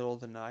in the middle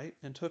of the night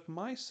and took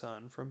my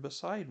son from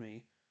beside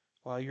me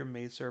while your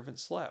maidservant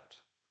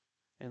slept,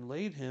 and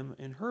laid him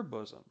in her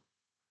bosom,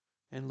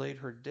 and laid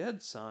her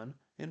dead son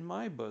in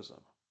my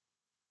bosom.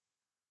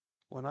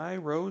 When I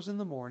rose in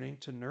the morning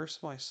to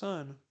nurse my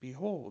son,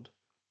 behold,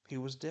 he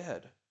was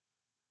dead.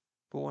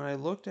 But when I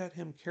looked at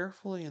him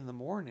carefully in the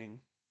morning,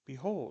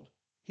 behold,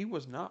 he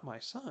was not my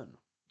son,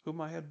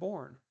 whom I had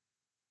borne.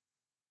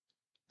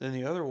 Then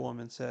the other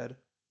woman said,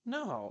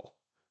 No,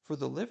 for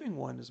the living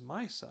one is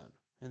my son,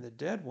 and the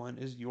dead one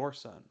is your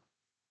son.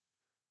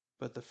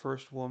 But the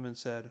first woman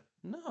said,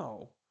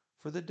 No,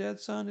 for the dead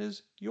son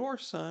is your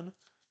son,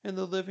 and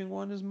the living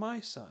one is my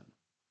son.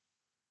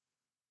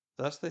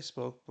 Thus they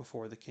spoke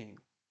before the king.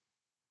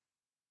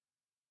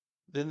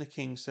 Then the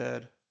king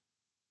said,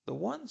 The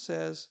one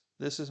says,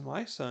 This is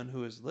my son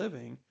who is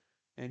living,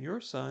 and your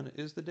son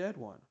is the dead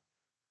one.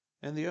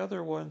 And the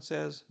other one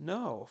says,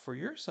 No, for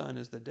your son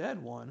is the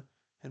dead one,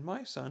 and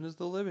my son is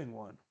the living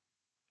one.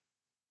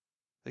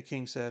 The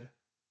king said,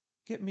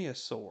 Get me a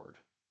sword.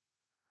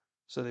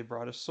 So they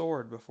brought a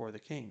sword before the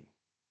king.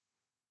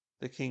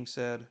 The king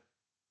said,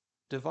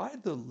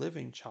 Divide the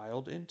living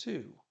child in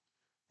two,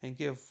 and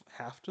give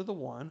half to the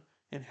one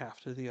and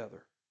half to the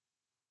other.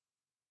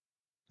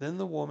 Then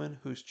the woman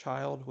whose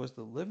child was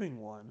the living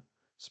one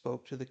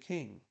spoke to the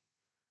king,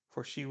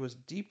 for she was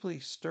deeply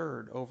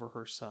stirred over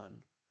her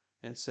son,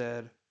 and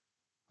said,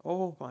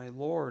 O my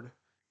lord,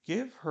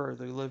 give her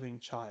the living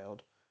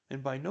child,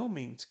 and by no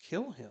means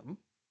kill him.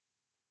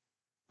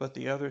 But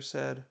the other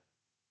said,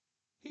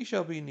 He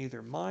shall be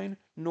neither mine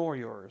nor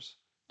yours.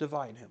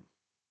 Divide him.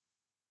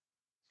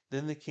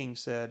 Then the king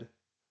said,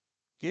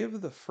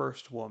 Give the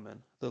first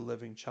woman the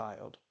living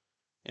child,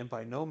 and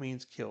by no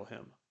means kill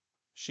him.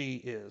 She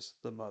is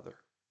the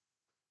mother.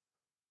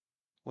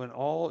 When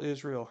all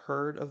Israel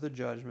heard of the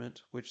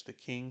judgment which the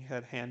king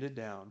had handed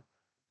down,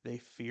 they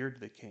feared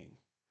the king,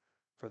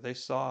 for they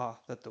saw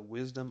that the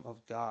wisdom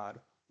of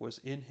God was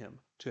in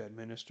him to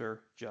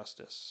administer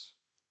justice.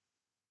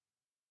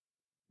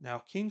 Now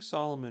King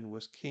Solomon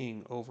was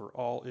king over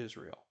all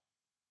Israel.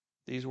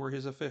 These were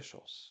his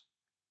officials.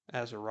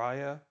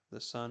 Azariah,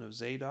 the son of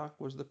Zadok,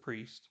 was the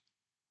priest.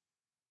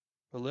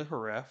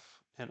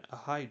 Elihoreph and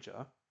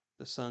Ahijah,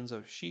 the sons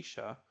of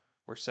Shisha,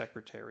 were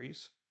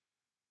secretaries.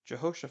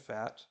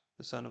 Jehoshaphat,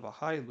 the son of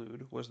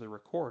Ahilud, was the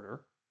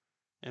recorder.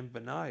 And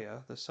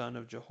Benaiah, the son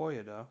of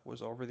Jehoiada,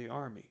 was over the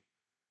army.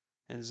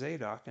 And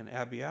Zadok and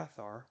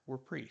Abiathar were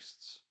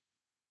priests.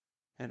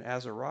 And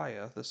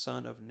Azariah, the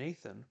son of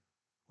Nathan,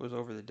 was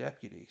over the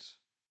deputies.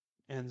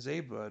 And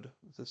Zabud,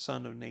 the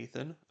son of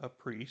Nathan, a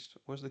priest,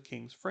 was the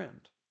king's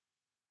friend.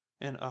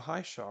 and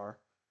Ahishar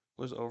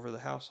was over the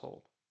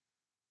household,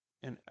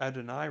 and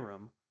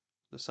Adoniram,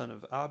 the son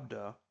of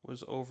Abda,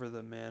 was over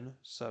the men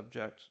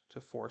subject to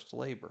forced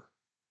labor.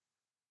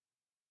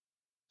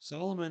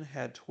 Solomon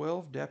had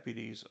 12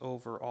 deputies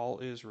over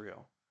all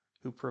Israel,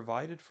 who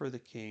provided for the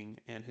king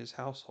and his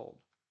household.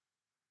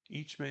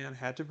 Each man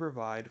had to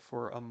provide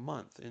for a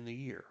month in the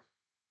year.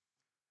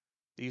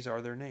 These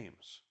are their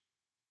names: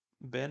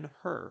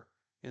 Ben-Hur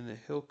in the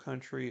hill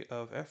country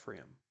of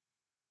Ephraim,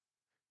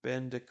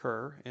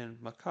 Ben-Deker in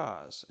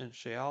Makaz and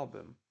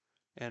Shaalbim,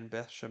 and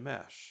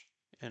Beth-Shemesh,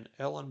 and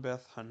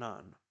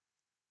Elon-Beth-Hanan,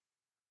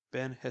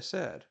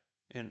 Ben-Hesed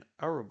in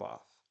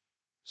Aruboth.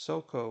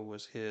 Soko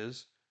was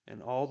his,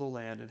 and all the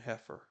land in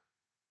Hepher.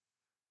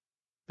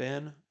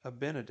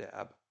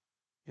 Ben-Abinadab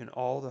in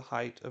all the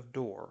height of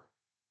Dor.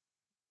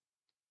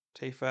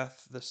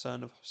 Taphath the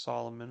son of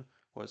Solomon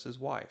was his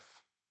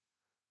wife.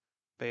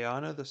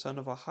 Baana the son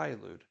of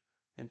Ahilud,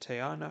 and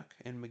Taanach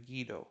and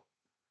Megiddo,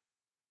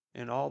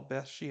 and all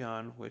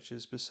Beth-shean which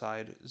is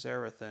beside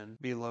Zarethan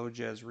below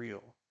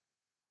Jezreel,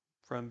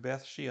 from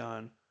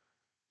Beth-shean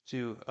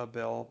to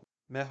Abel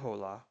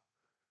Meholah,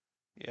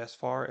 as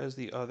far as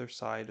the other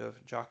side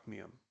of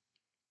Jokmeam.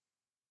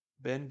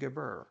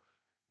 Ben-Geber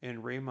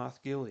in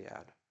Ramoth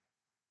Gilead.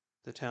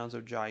 The towns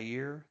of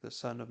Jair the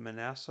son of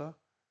Manasseh,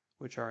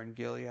 which are in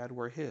Gilead,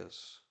 were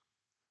his.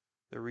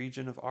 The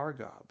region of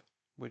Argob,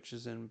 which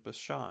is in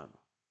Bashan,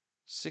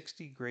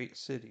 60 great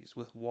cities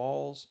with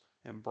walls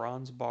and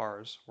bronze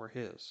bars were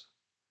his.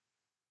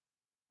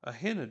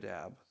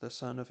 Ahinadab the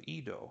son of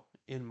Edo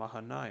in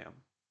Mahanaim.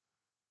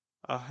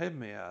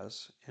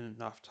 Ahimaaz in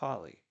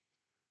Naphtali.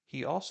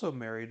 He also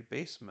married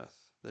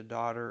Basemath, the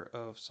daughter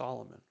of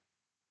Solomon.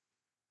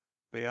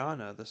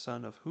 Baana the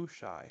son of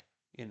Hushai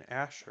in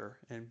Asher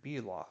and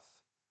Bealoth.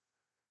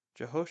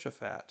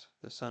 Jehoshaphat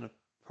the son of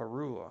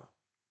Paruah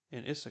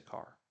in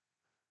Issachar.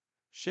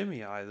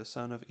 Shimei the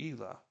son of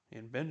Elah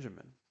in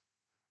Benjamin.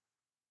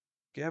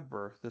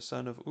 Geber the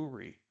son of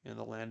Uri in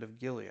the land of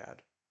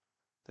Gilead,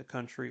 the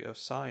country of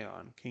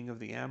Sihon king of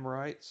the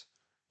Amorites,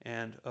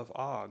 and of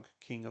Og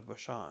king of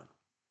Bashan.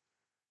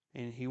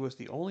 And he was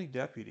the only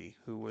deputy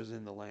who was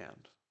in the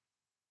land.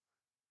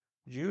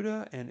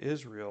 Judah and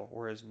Israel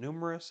were as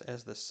numerous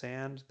as the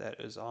sand that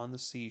is on the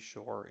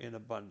seashore in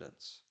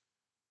abundance.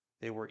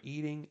 They were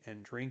eating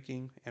and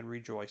drinking and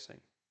rejoicing.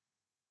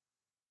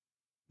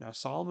 Now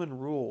Solomon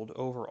ruled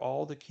over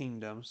all the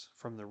kingdoms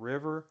from the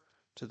river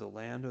to the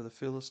land of the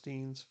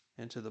Philistines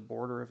and to the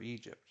border of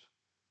Egypt.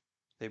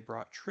 They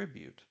brought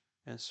tribute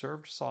and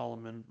served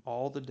Solomon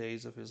all the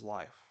days of his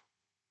life.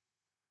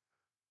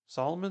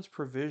 Solomon's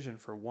provision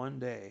for one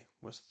day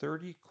was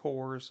 30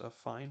 cores of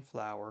fine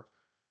flour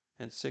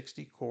and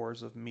 60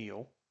 cores of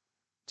meal,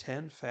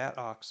 10 fat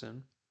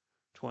oxen,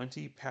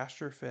 20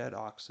 pasture-fed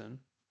oxen,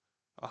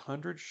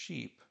 100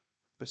 sheep,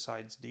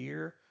 besides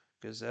deer,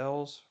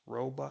 gazelles,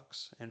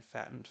 roebucks, and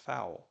fattened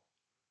fowl.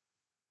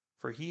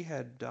 For he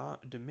had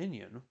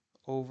dominion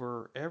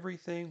over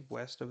everything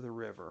west of the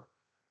river,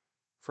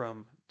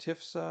 from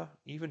Tiphsah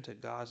even to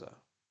Gaza,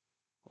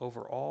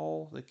 over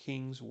all the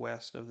kings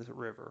west of the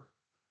river,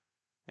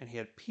 and he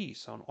had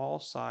peace on all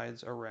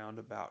sides around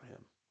about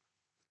him.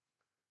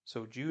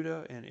 So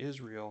Judah and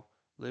Israel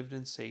lived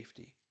in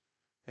safety,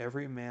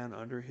 every man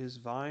under his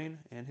vine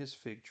and his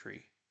fig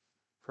tree,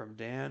 from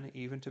Dan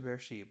even to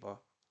Beersheba,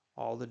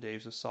 all the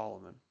days of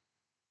Solomon.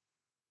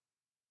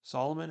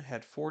 Solomon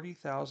had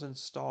 40,000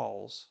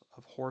 stalls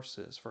of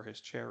horses for his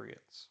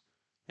chariots,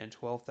 and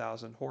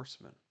 12,000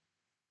 horsemen.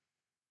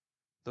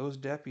 Those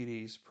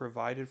deputies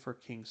provided for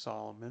King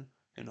Solomon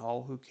and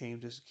all who came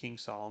to King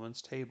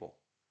Solomon's table,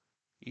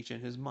 each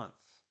in his month.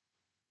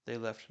 They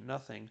left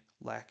nothing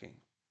lacking.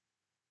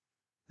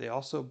 They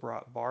also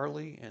brought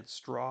barley and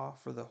straw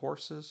for the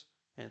horses,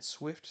 and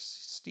swift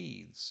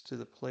steeds to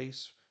the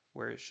place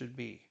where it should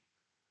be,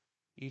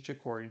 each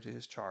according to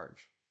his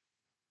charge.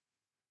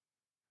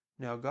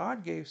 Now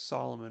God gave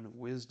Solomon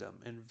wisdom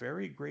and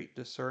very great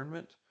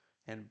discernment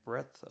and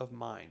breadth of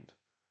mind,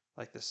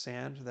 like the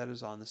sand that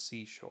is on the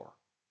seashore.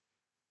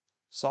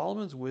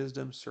 Solomon's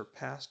wisdom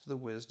surpassed the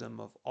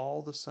wisdom of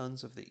all the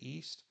sons of the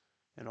east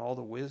and all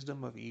the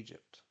wisdom of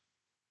Egypt.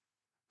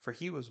 For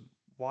he was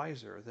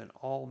wiser than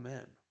all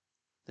men,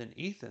 than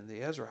Ethan the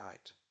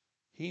Ezrahite,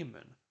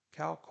 Heman,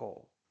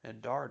 Calcol,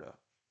 and Darda,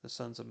 the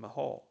sons of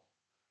Mahol,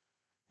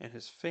 and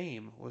his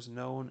fame was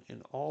known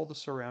in all the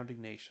surrounding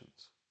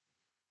nations.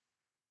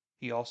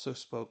 He also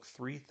spoke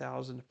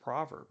 3,000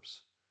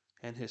 proverbs,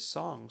 and his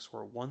songs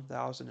were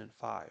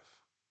 1,005.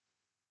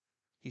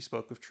 He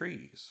spoke of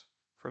trees,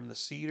 from the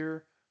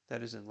cedar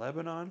that is in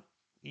Lebanon,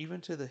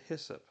 even to the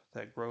hyssop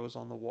that grows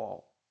on the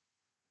wall.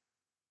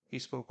 He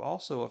spoke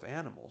also of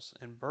animals,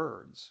 and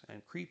birds,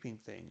 and creeping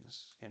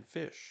things, and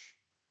fish.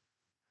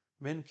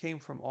 Men came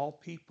from all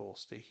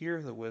peoples to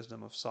hear the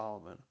wisdom of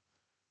Solomon,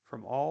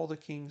 from all the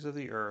kings of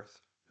the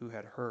earth who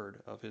had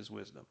heard of his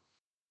wisdom.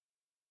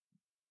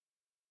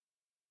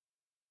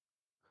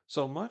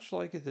 So much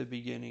like at the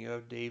beginning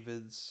of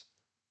David's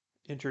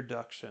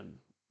introduction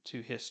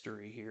to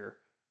history here,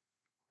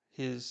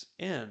 his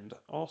end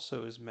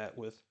also is met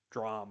with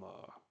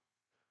drama.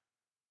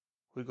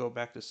 We go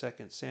back to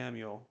 2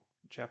 Samuel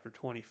chapter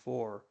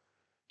 24,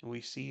 and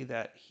we see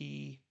that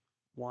he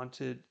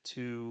wanted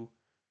to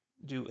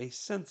do a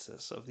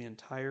census of the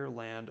entire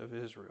land of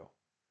Israel.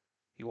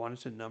 He wanted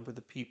to number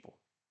the people.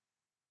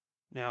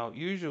 Now,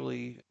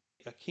 usually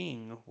a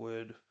king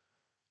would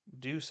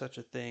do such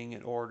a thing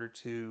in order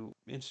to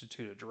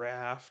institute a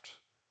draft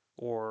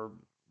or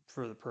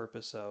for the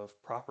purpose of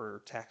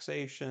proper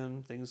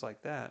taxation, things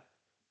like that.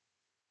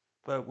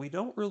 But we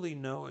don't really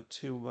know it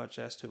too much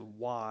as to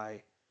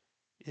why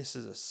this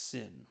is a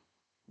sin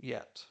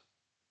yet.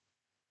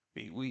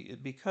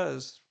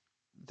 Because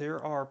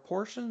there are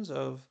portions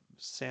of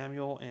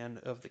Samuel and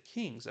of the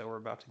Kings that we're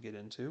about to get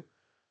into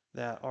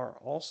that are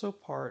also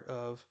part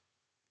of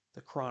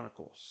the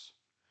Chronicles.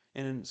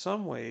 And in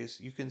some ways,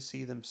 you can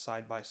see them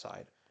side by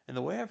side. And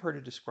the way I've heard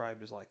it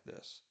described is like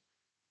this: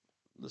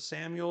 the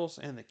Samuels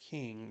and the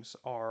Kings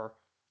are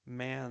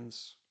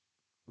man's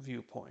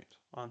viewpoint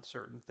on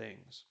certain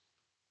things,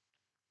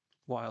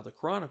 while the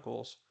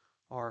Chronicles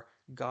are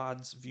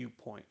God's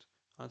viewpoint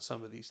on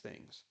some of these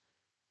things.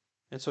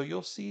 And so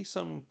you'll see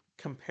some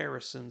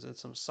comparisons and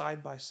some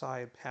side by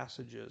side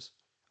passages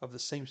of the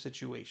same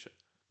situation,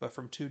 but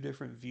from two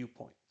different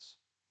viewpoints,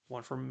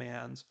 one from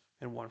man's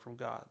and one from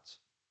God's.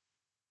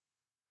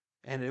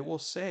 And it will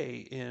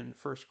say in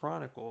First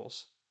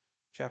Chronicles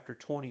chapter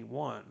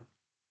 21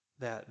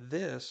 that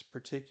this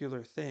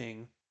particular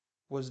thing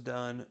was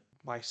done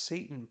by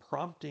Satan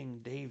prompting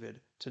David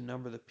to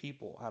number the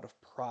people out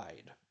of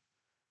pride.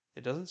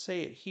 It doesn't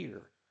say it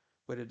here,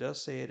 but it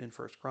does say it in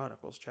First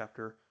Chronicles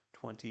chapter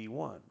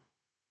 21.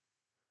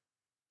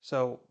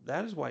 So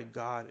that is why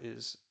God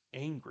is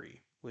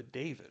angry with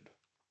David,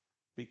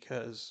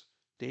 because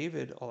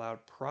David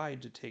allowed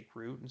pride to take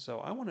root. And so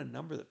I want to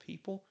number the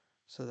people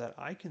so that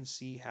I can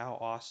see how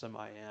awesome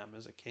I am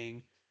as a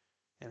king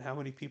and how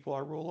many people I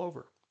rule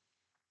over.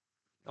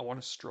 I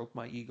want to stroke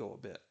my ego a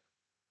bit.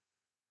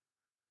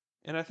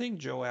 And I think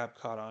Joab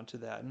caught on to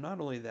that. And not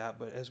only that,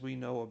 but as we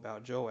know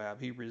about Joab,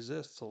 he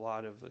resists a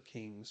lot of the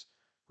king's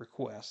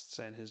requests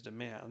and his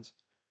demands.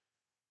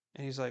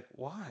 And he's like,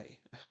 why?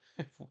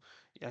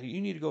 Yeah, you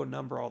need to go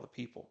number all the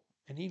people.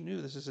 And he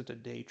knew this isn't a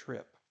day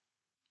trip.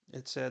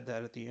 It said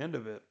that at the end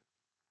of it,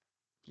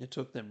 it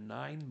took them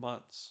 9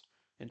 months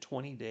and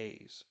 20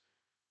 days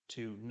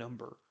to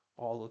number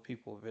all the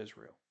people of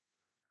Israel.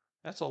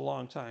 That's a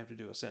long time to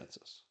do a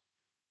census.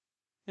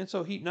 And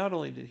so he not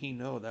only did he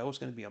know that was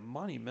going to be a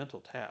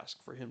monumental task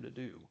for him to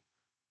do,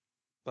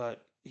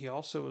 but he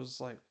also was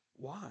like,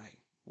 why?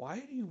 Why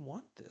do you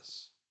want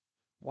this?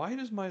 Why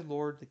does my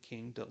lord the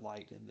king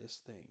delight in this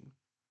thing?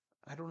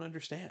 I don't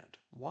understand.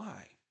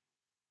 Why?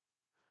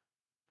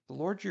 The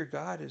Lord your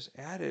God has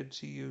added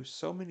to you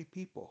so many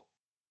people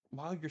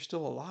while you're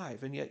still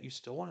alive, and yet you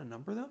still want to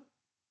number them?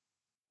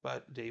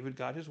 But David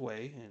got his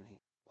way, and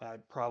he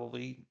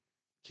probably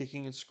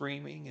kicking and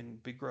screaming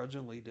and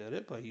begrudgingly did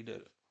it, but he did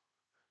it.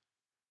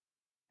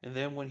 And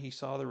then when he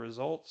saw the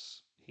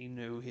results, he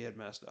knew he had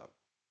messed up.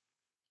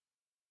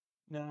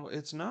 Now,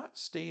 it's not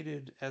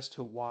stated as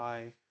to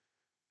why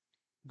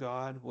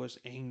God was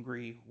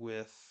angry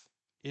with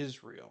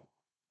Israel,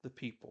 the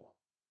people,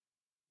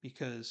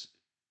 because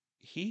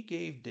he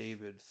gave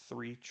David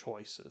three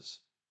choices,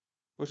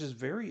 which is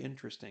very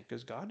interesting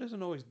because God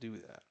doesn't always do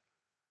that.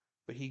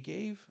 But he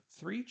gave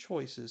three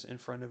choices in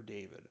front of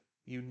David.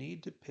 You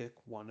need to pick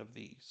one of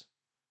these,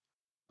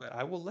 but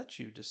I will let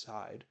you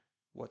decide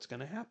what's going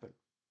to happen.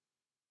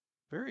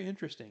 Very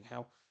interesting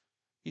how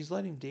he's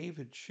letting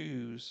David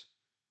choose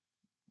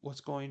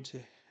what's going to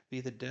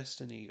be the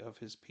destiny of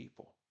his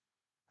people.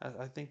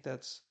 I think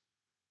that's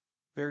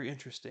very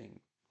interesting.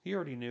 He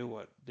already knew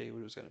what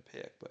David was going to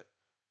pick, but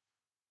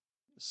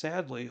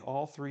sadly,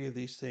 all three of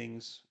these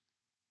things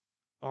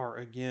are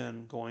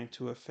again going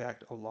to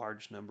affect a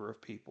large number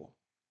of people.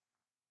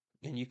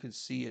 And you can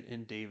see it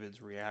in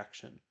David's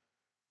reaction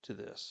to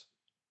this.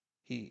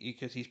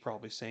 Because he's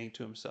probably saying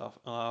to himself,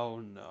 "Oh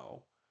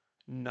no,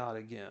 not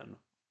again.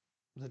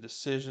 The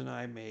decision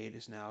I made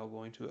is now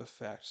going to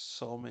affect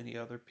so many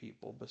other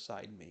people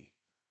beside me.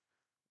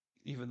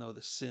 Even though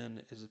the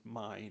sin is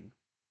mine,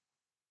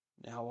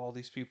 now all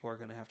these people are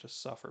going to have to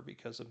suffer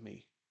because of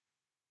me.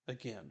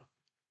 Again,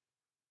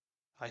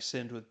 I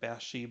sinned with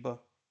Bathsheba,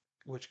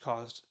 which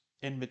caused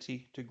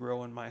enmity to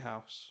grow in my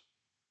house.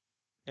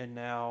 And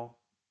now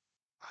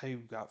I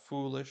got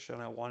foolish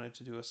and I wanted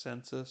to do a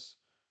census,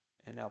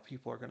 and now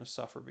people are going to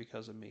suffer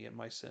because of me and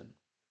my sin."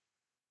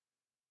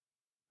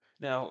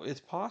 Now,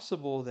 it's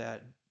possible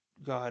that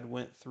God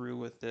went through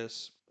with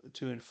this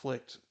to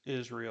inflict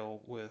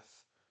Israel with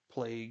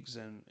plagues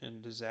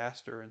and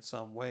disaster in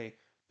some way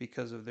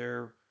because of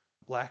their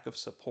lack of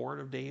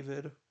support of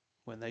David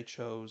when they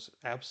chose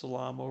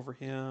Absalom over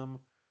him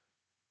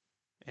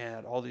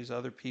and all these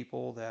other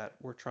people that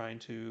were trying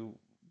to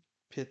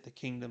pit the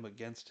kingdom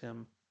against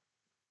him.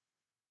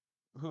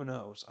 Who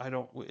knows?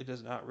 It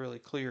is not really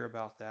clear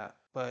about that,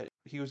 but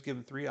he was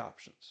given three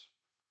options: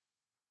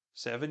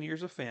 7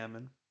 years of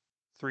famine,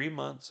 3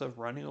 months of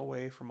running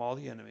away from all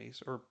the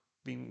enemies or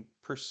being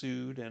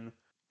pursued and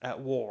at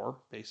war,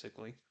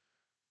 basically,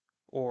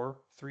 or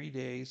 3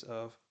 days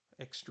of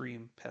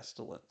extreme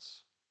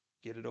pestilence.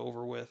 Get it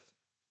over with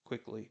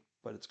quickly,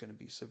 but it's going to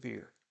be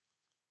severe.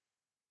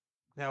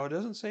 Now, it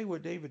doesn't say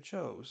what David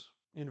chose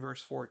in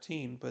verse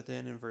 14, but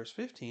then in verse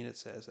 15 it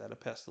says that a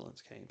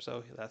pestilence came.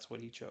 So that's what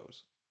he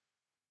chose.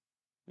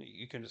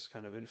 You can just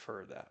kind of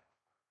infer that.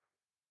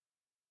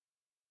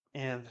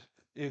 And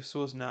this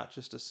was not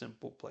just a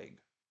simple plague.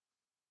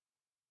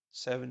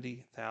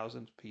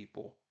 70,000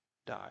 people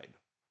died.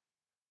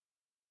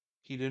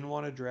 He didn't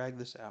want to drag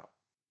this out.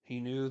 He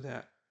knew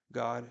that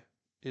God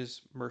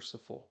is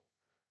merciful.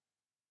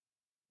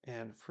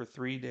 And for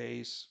 3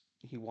 days,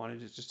 he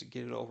wanted it just to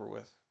get it over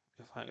with.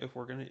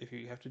 If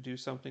you have to do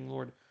something,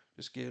 Lord,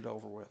 just get it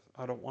over with.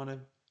 I don't want to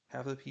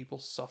have the people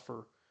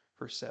suffer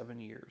for 7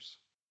 years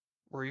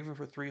or even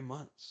for 3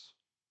 months.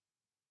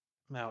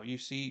 Now, you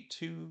see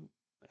two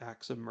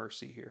acts of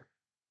mercy here.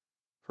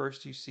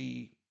 First, you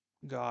see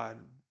God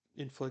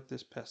inflict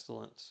this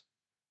pestilence,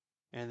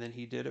 and then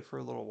he did it for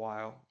a little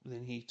while.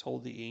 Then he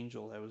told the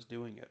angel that was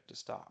doing it to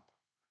stop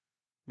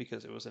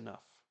because it was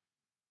enough.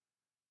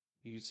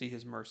 You see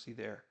his mercy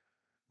there.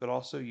 But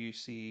also, you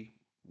see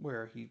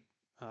where he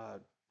uh,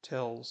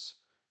 tells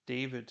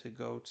David to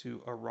go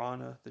to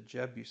Arana the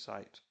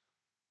Jebusite,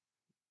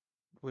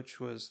 which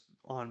was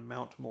on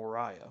Mount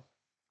Moriah.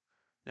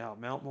 Now,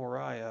 Mount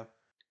Moriah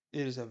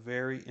is a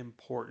very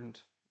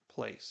important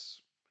place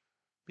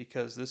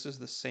because this is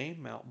the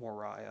same Mount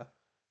Moriah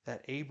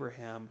that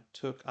Abraham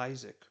took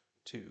Isaac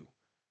to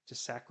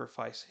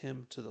sacrifice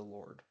him to the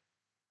Lord.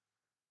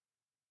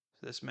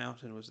 This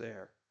mountain was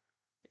there.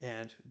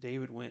 And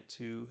David went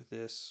to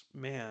this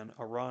man,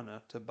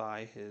 Arana, to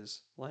buy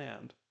his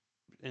land.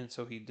 And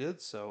so he did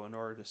so in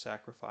order to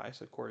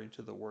sacrifice according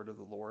to the word of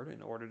the Lord,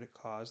 in order to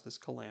cause this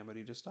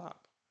calamity to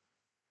stop.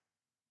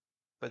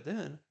 But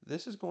then,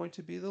 this is going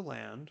to be the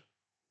land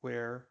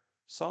where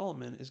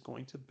Solomon is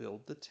going to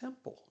build the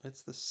temple.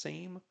 It's the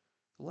same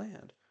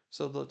land.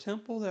 So the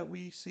temple that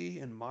we see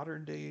in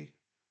modern day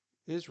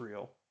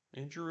Israel,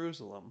 in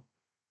Jerusalem,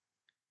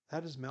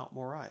 that is Mount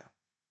Moriah.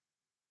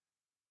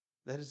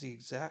 That is the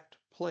exact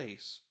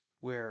place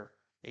where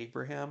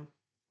Abraham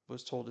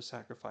was told to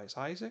sacrifice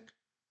Isaac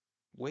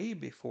way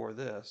before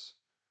this,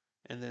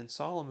 and then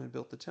Solomon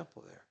built the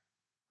temple there.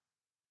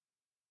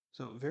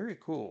 So very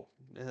cool.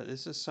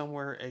 This is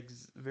somewhere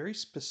very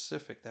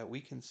specific that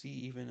we can see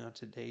even on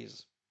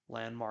today's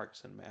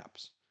landmarks and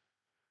maps.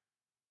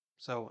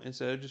 So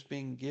instead of just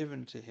being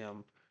given to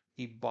him,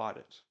 he bought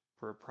it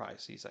for a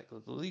price. He's like,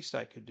 the least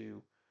I could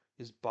do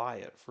is buy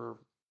it for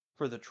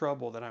the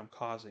trouble that I'm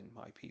causing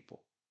my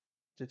people,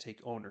 to take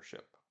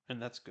ownership.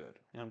 And that's good.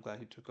 And I'm glad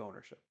he took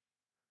ownership.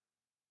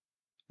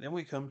 Then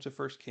we come to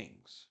First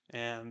Kings,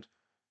 and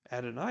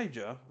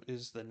Adonijah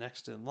is the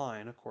next in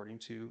line according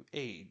to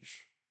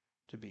age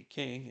to be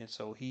king, and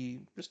so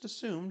he just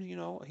assumed,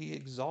 he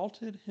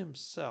exalted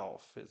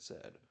himself, it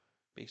said,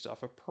 based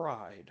off of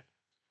pride.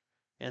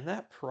 And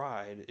that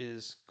pride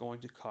is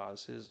going to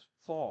cause his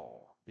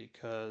fall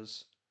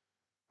because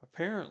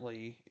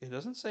apparently it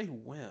doesn't say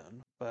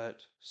when,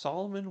 but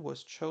Solomon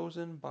was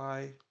chosen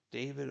by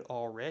David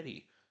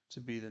already to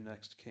be the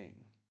next king.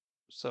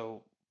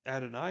 So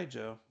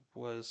Adonijah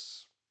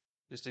was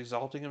just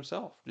exalting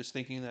himself, just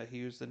thinking that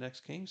he was the next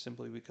king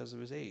simply because of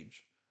his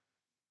age.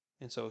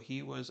 And so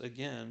he was,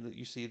 again, that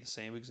you see the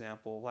same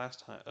example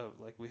last time of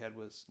like we had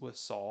with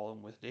Saul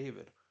and with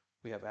David.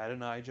 We have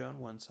Adonijah on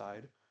one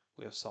side,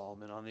 we have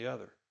Solomon on the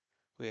other.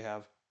 We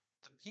have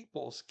the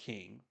people's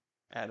king,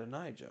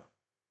 Adonijah,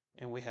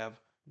 and we have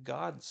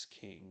God's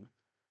king,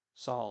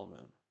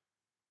 Solomon.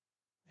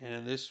 And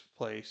in this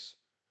place,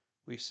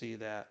 we see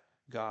that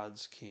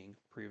God's king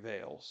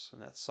prevails,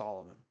 and that's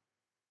Solomon.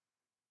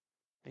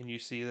 And you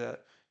see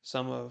that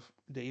some of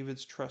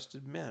David's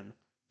trusted men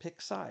pick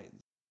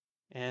sides,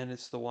 and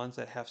it's the ones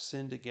that have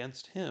sinned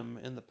against him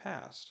in the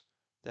past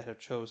that have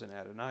chosen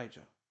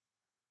Adonijah.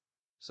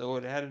 So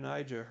when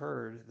Adonijah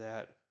heard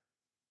that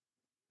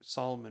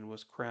Solomon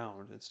was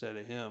crowned instead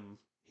of him,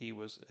 he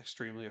was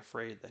extremely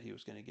afraid that he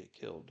was going to get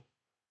killed.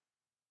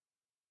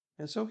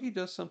 And so he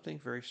does something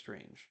very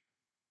strange.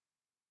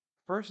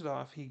 First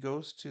off, he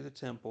goes to the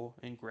temple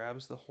and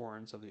grabs the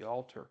horns of the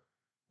altar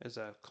as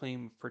a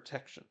claim of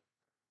protection.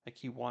 Like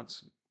he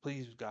wants,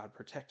 please God,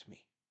 protect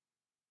me.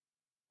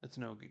 It's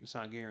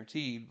not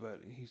guaranteed,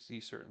 but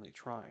he's certainly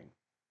trying.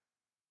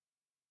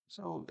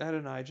 So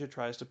Adonijah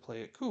tries to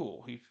play it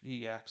cool.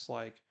 He acts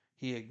like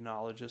he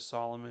acknowledges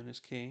Solomon as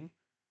king,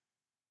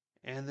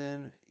 and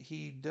then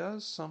he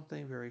does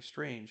something very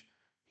strange.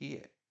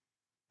 He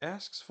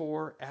asks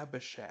for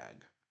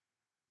Abishag,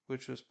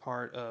 which was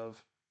part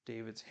of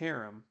David's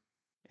harem,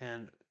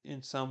 and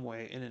in some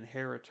way an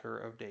inheritor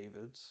of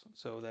David's,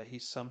 so that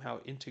he's somehow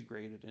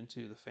integrated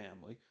into the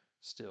family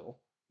still.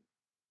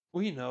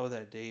 We know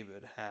that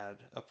David had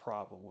a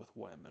problem with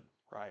women,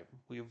 right?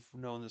 We've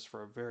known this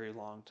for a very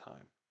long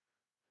time.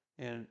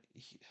 And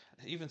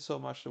even so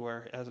much to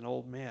where, as an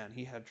old man,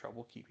 he had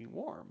trouble keeping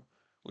warm,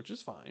 which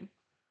is fine.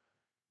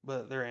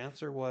 But their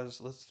answer was,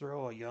 let's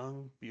throw a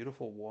young,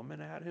 beautiful woman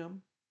at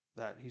him.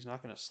 that he's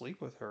not going to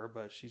sleep with her,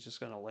 but she's just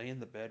going to lay in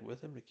the bed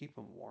with him to keep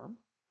him warm.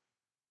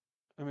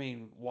 I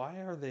mean, why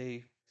are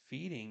they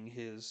feeding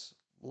his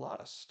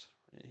lust?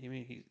 I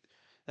mean,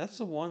 that's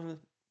the one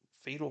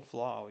fatal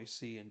flaw we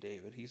see in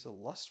David. He's a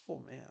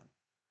lustful man.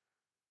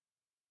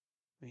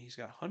 I mean, he's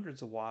got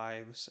hundreds of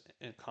wives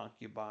and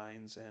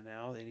concubines, and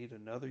now they need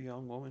another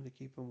young woman to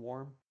keep him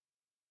warm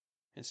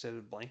instead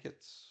of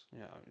blankets.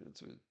 Yeah,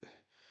 it's,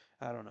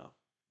 I don't know.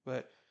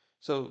 But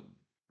so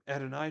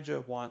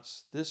Adonijah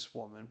wants this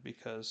woman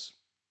because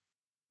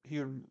he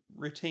would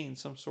retain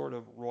some sort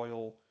of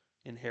royal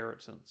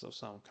inheritance of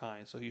some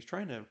kind. So he's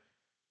trying to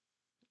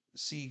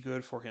see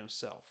good for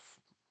himself.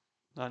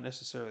 Not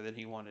necessarily that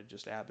he wanted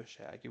just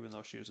Abishag, even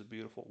though she was a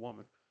beautiful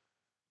woman.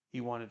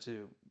 He wanted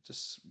to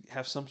just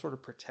have some sort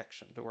of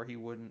protection to where he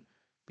wouldn't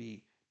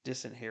be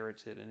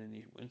disinherited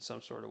in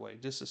some sort of way,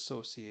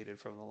 disassociated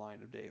from the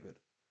line of David.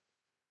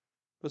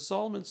 But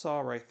Solomon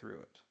saw right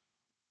through it,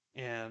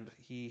 and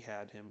he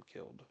had him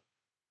killed.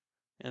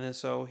 And then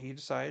so he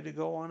decided to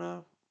go on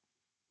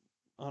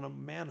a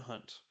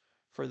manhunt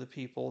for the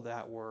people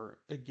that were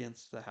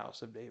against the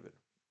house of David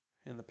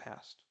in the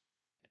past.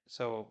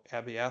 So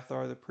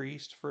Abiathar the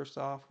priest, first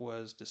off,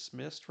 was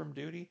dismissed from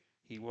duty.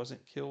 He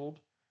wasn't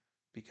killed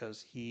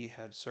because he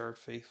had served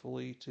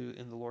faithfully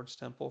in the Lord's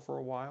temple for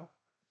a while.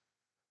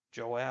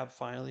 Joab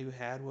finally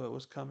had what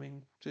was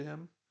coming to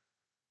him.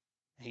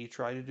 He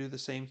tried to do the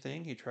same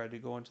thing. He tried to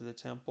go into the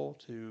temple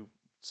to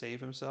save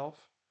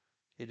himself.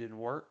 It didn't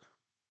work.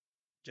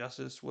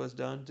 Justice was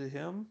done to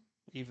him,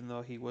 even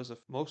though he was a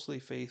mostly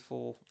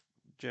faithful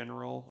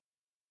general.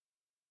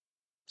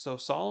 So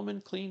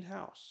Solomon cleaned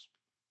house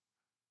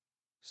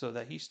so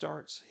that he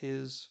starts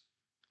his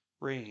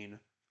reign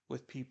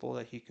with people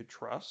that he could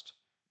trust,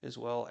 as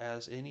well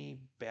as any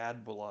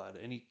bad blood,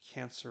 any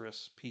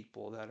cancerous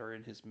people that are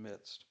in his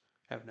midst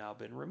have now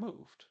been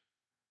removed.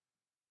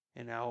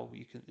 And now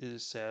it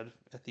is said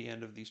at the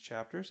end of these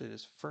chapters, it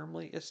is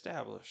firmly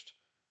established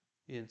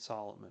in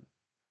Solomon.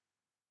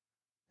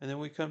 And then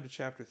we come to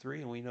chapter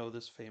 3, and we know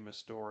this famous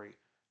story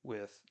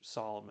with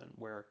Solomon,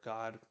 where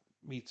God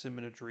meets him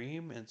in a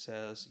dream and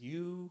says,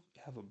 "You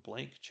have a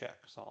blank check,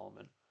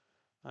 Solomon.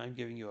 I'm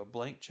giving you a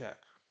blank check.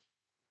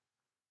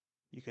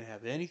 You can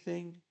have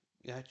anything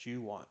that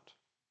you want."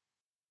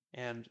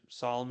 And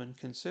Solomon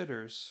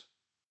considers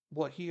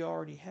what he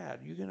already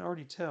had. You can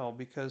already tell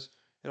because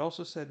it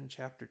also said in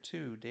chapter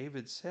 2,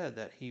 David said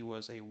that he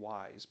was a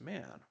wise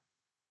man.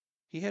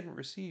 He hadn't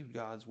received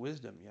God's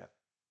wisdom yet,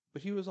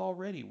 but he was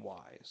already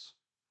wise.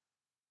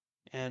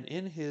 And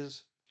in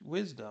his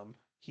wisdom,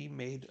 he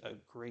made a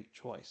great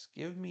choice.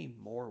 Give me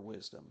more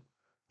wisdom.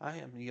 I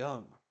am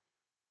young.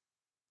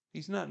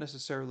 He's not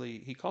necessarily,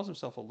 he calls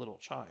himself a little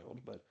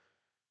child, but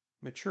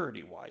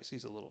maturity wise,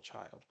 he's a little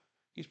child.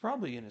 He's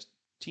probably in his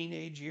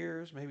teenage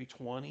years, maybe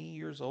 20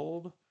 years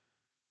old.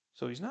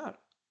 So he's not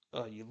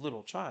a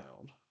little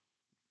child,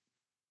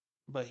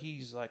 but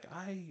he's like,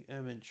 I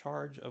am in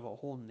charge of a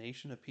whole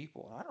nation of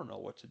people, and I don't know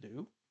what to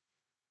do.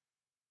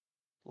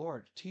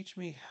 Lord, teach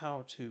me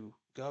how to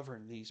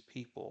govern these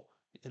people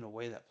in a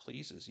way that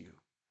pleases you.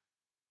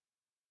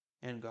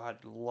 And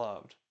God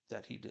loved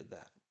that he did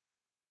that.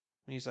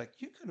 And he's like,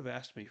 you could have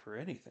asked me for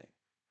anything.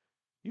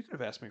 You could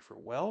have asked me for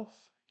wealth.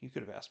 You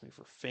could have asked me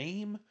for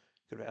fame.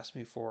 You could have asked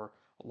me for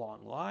a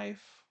long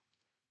life.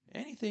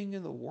 Anything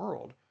in the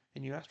world.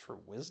 And you asked for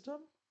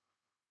wisdom?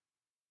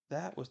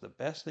 That was the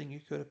best thing you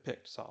could have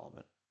picked,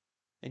 Solomon.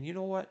 And you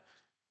know what?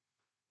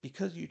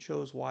 Because you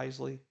chose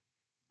wisely,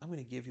 I'm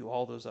going to give you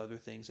all those other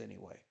things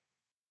anyway.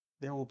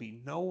 There will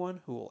be no one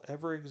who will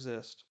ever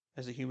exist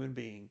as a human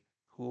being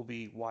who will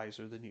be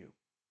wiser than you.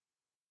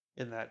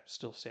 And that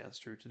still stands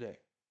true today.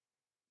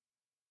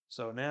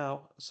 So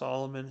now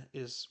Solomon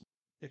is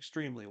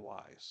extremely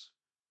wise.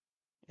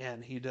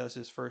 And he does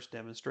his first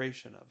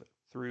demonstration of it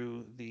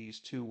through these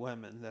two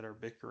women that are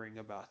bickering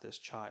about this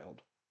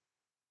child.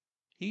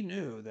 He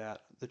knew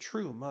that the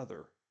true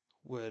mother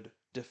would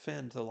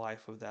defend the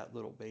life of that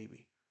little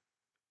baby.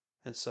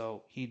 And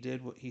so he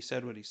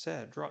said what he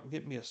said,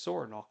 get me a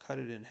sword and I'll cut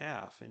it in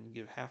half and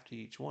give half to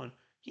each one.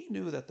 He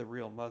knew that the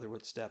real mother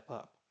would step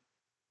up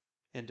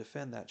and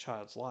defend that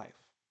child's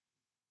life.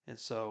 And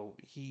so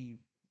he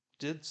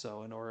did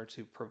so in order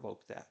to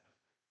provoke that.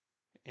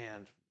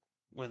 And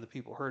when the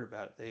people heard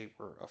about it, they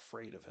were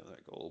afraid of him.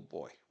 They go, oh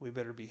boy, we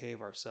better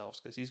behave ourselves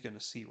because he's going to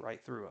see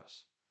right through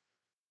us.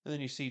 And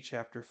then you see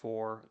chapter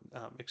 4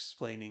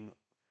 explaining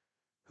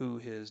who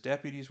his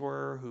deputies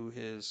were, who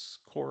his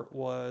court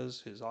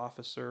was, his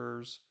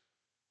officers,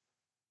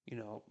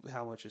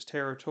 how much his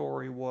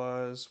territory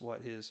was,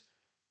 what his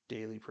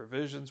daily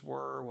provisions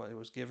were, what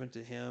was given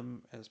to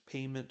him as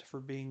payment for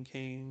being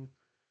king,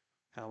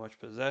 how much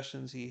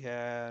possessions he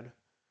had,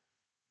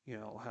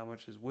 how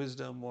much his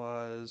wisdom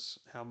was,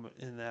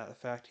 in that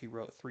fact he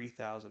wrote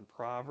 3,000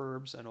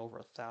 proverbs and over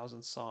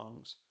 1,000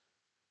 songs.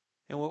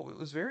 And what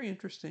was very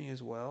interesting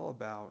as well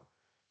about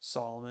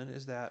Solomon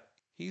is that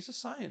he's a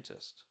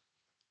scientist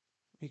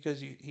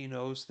because he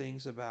knows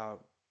things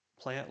about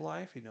plant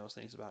life, he knows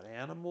things about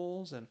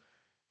animals, and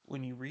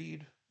when you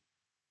read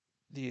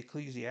the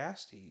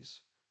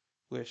Ecclesiastes,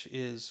 which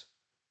is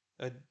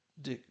a,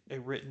 a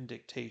written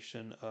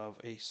dictation of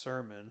a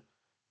sermon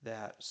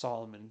that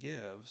Solomon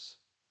gives,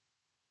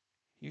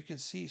 you can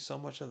see so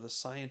much of the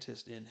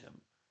scientist in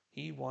him.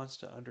 He wants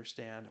to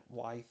understand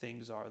why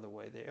things are the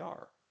way they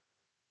are.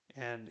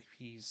 And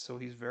he's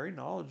very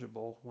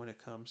knowledgeable when it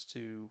comes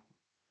to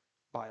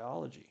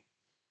biology.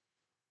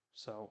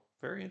 So,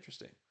 very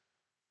interesting.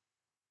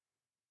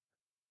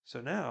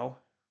 So now,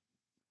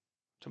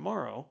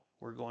 tomorrow,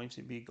 we're going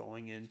to be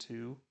going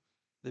into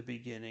the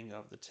beginning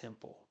of the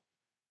temple,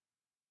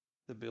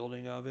 the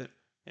building of it,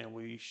 and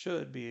we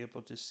should be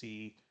able to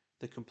see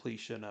the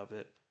completion of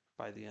it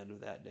by the end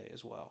of that day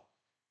as well.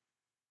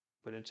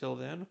 But until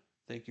then,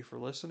 thank you for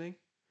listening.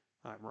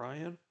 I'm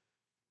Ryan,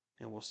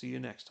 and we'll see you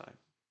next time.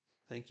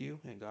 Thank you,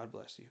 and God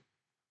bless you.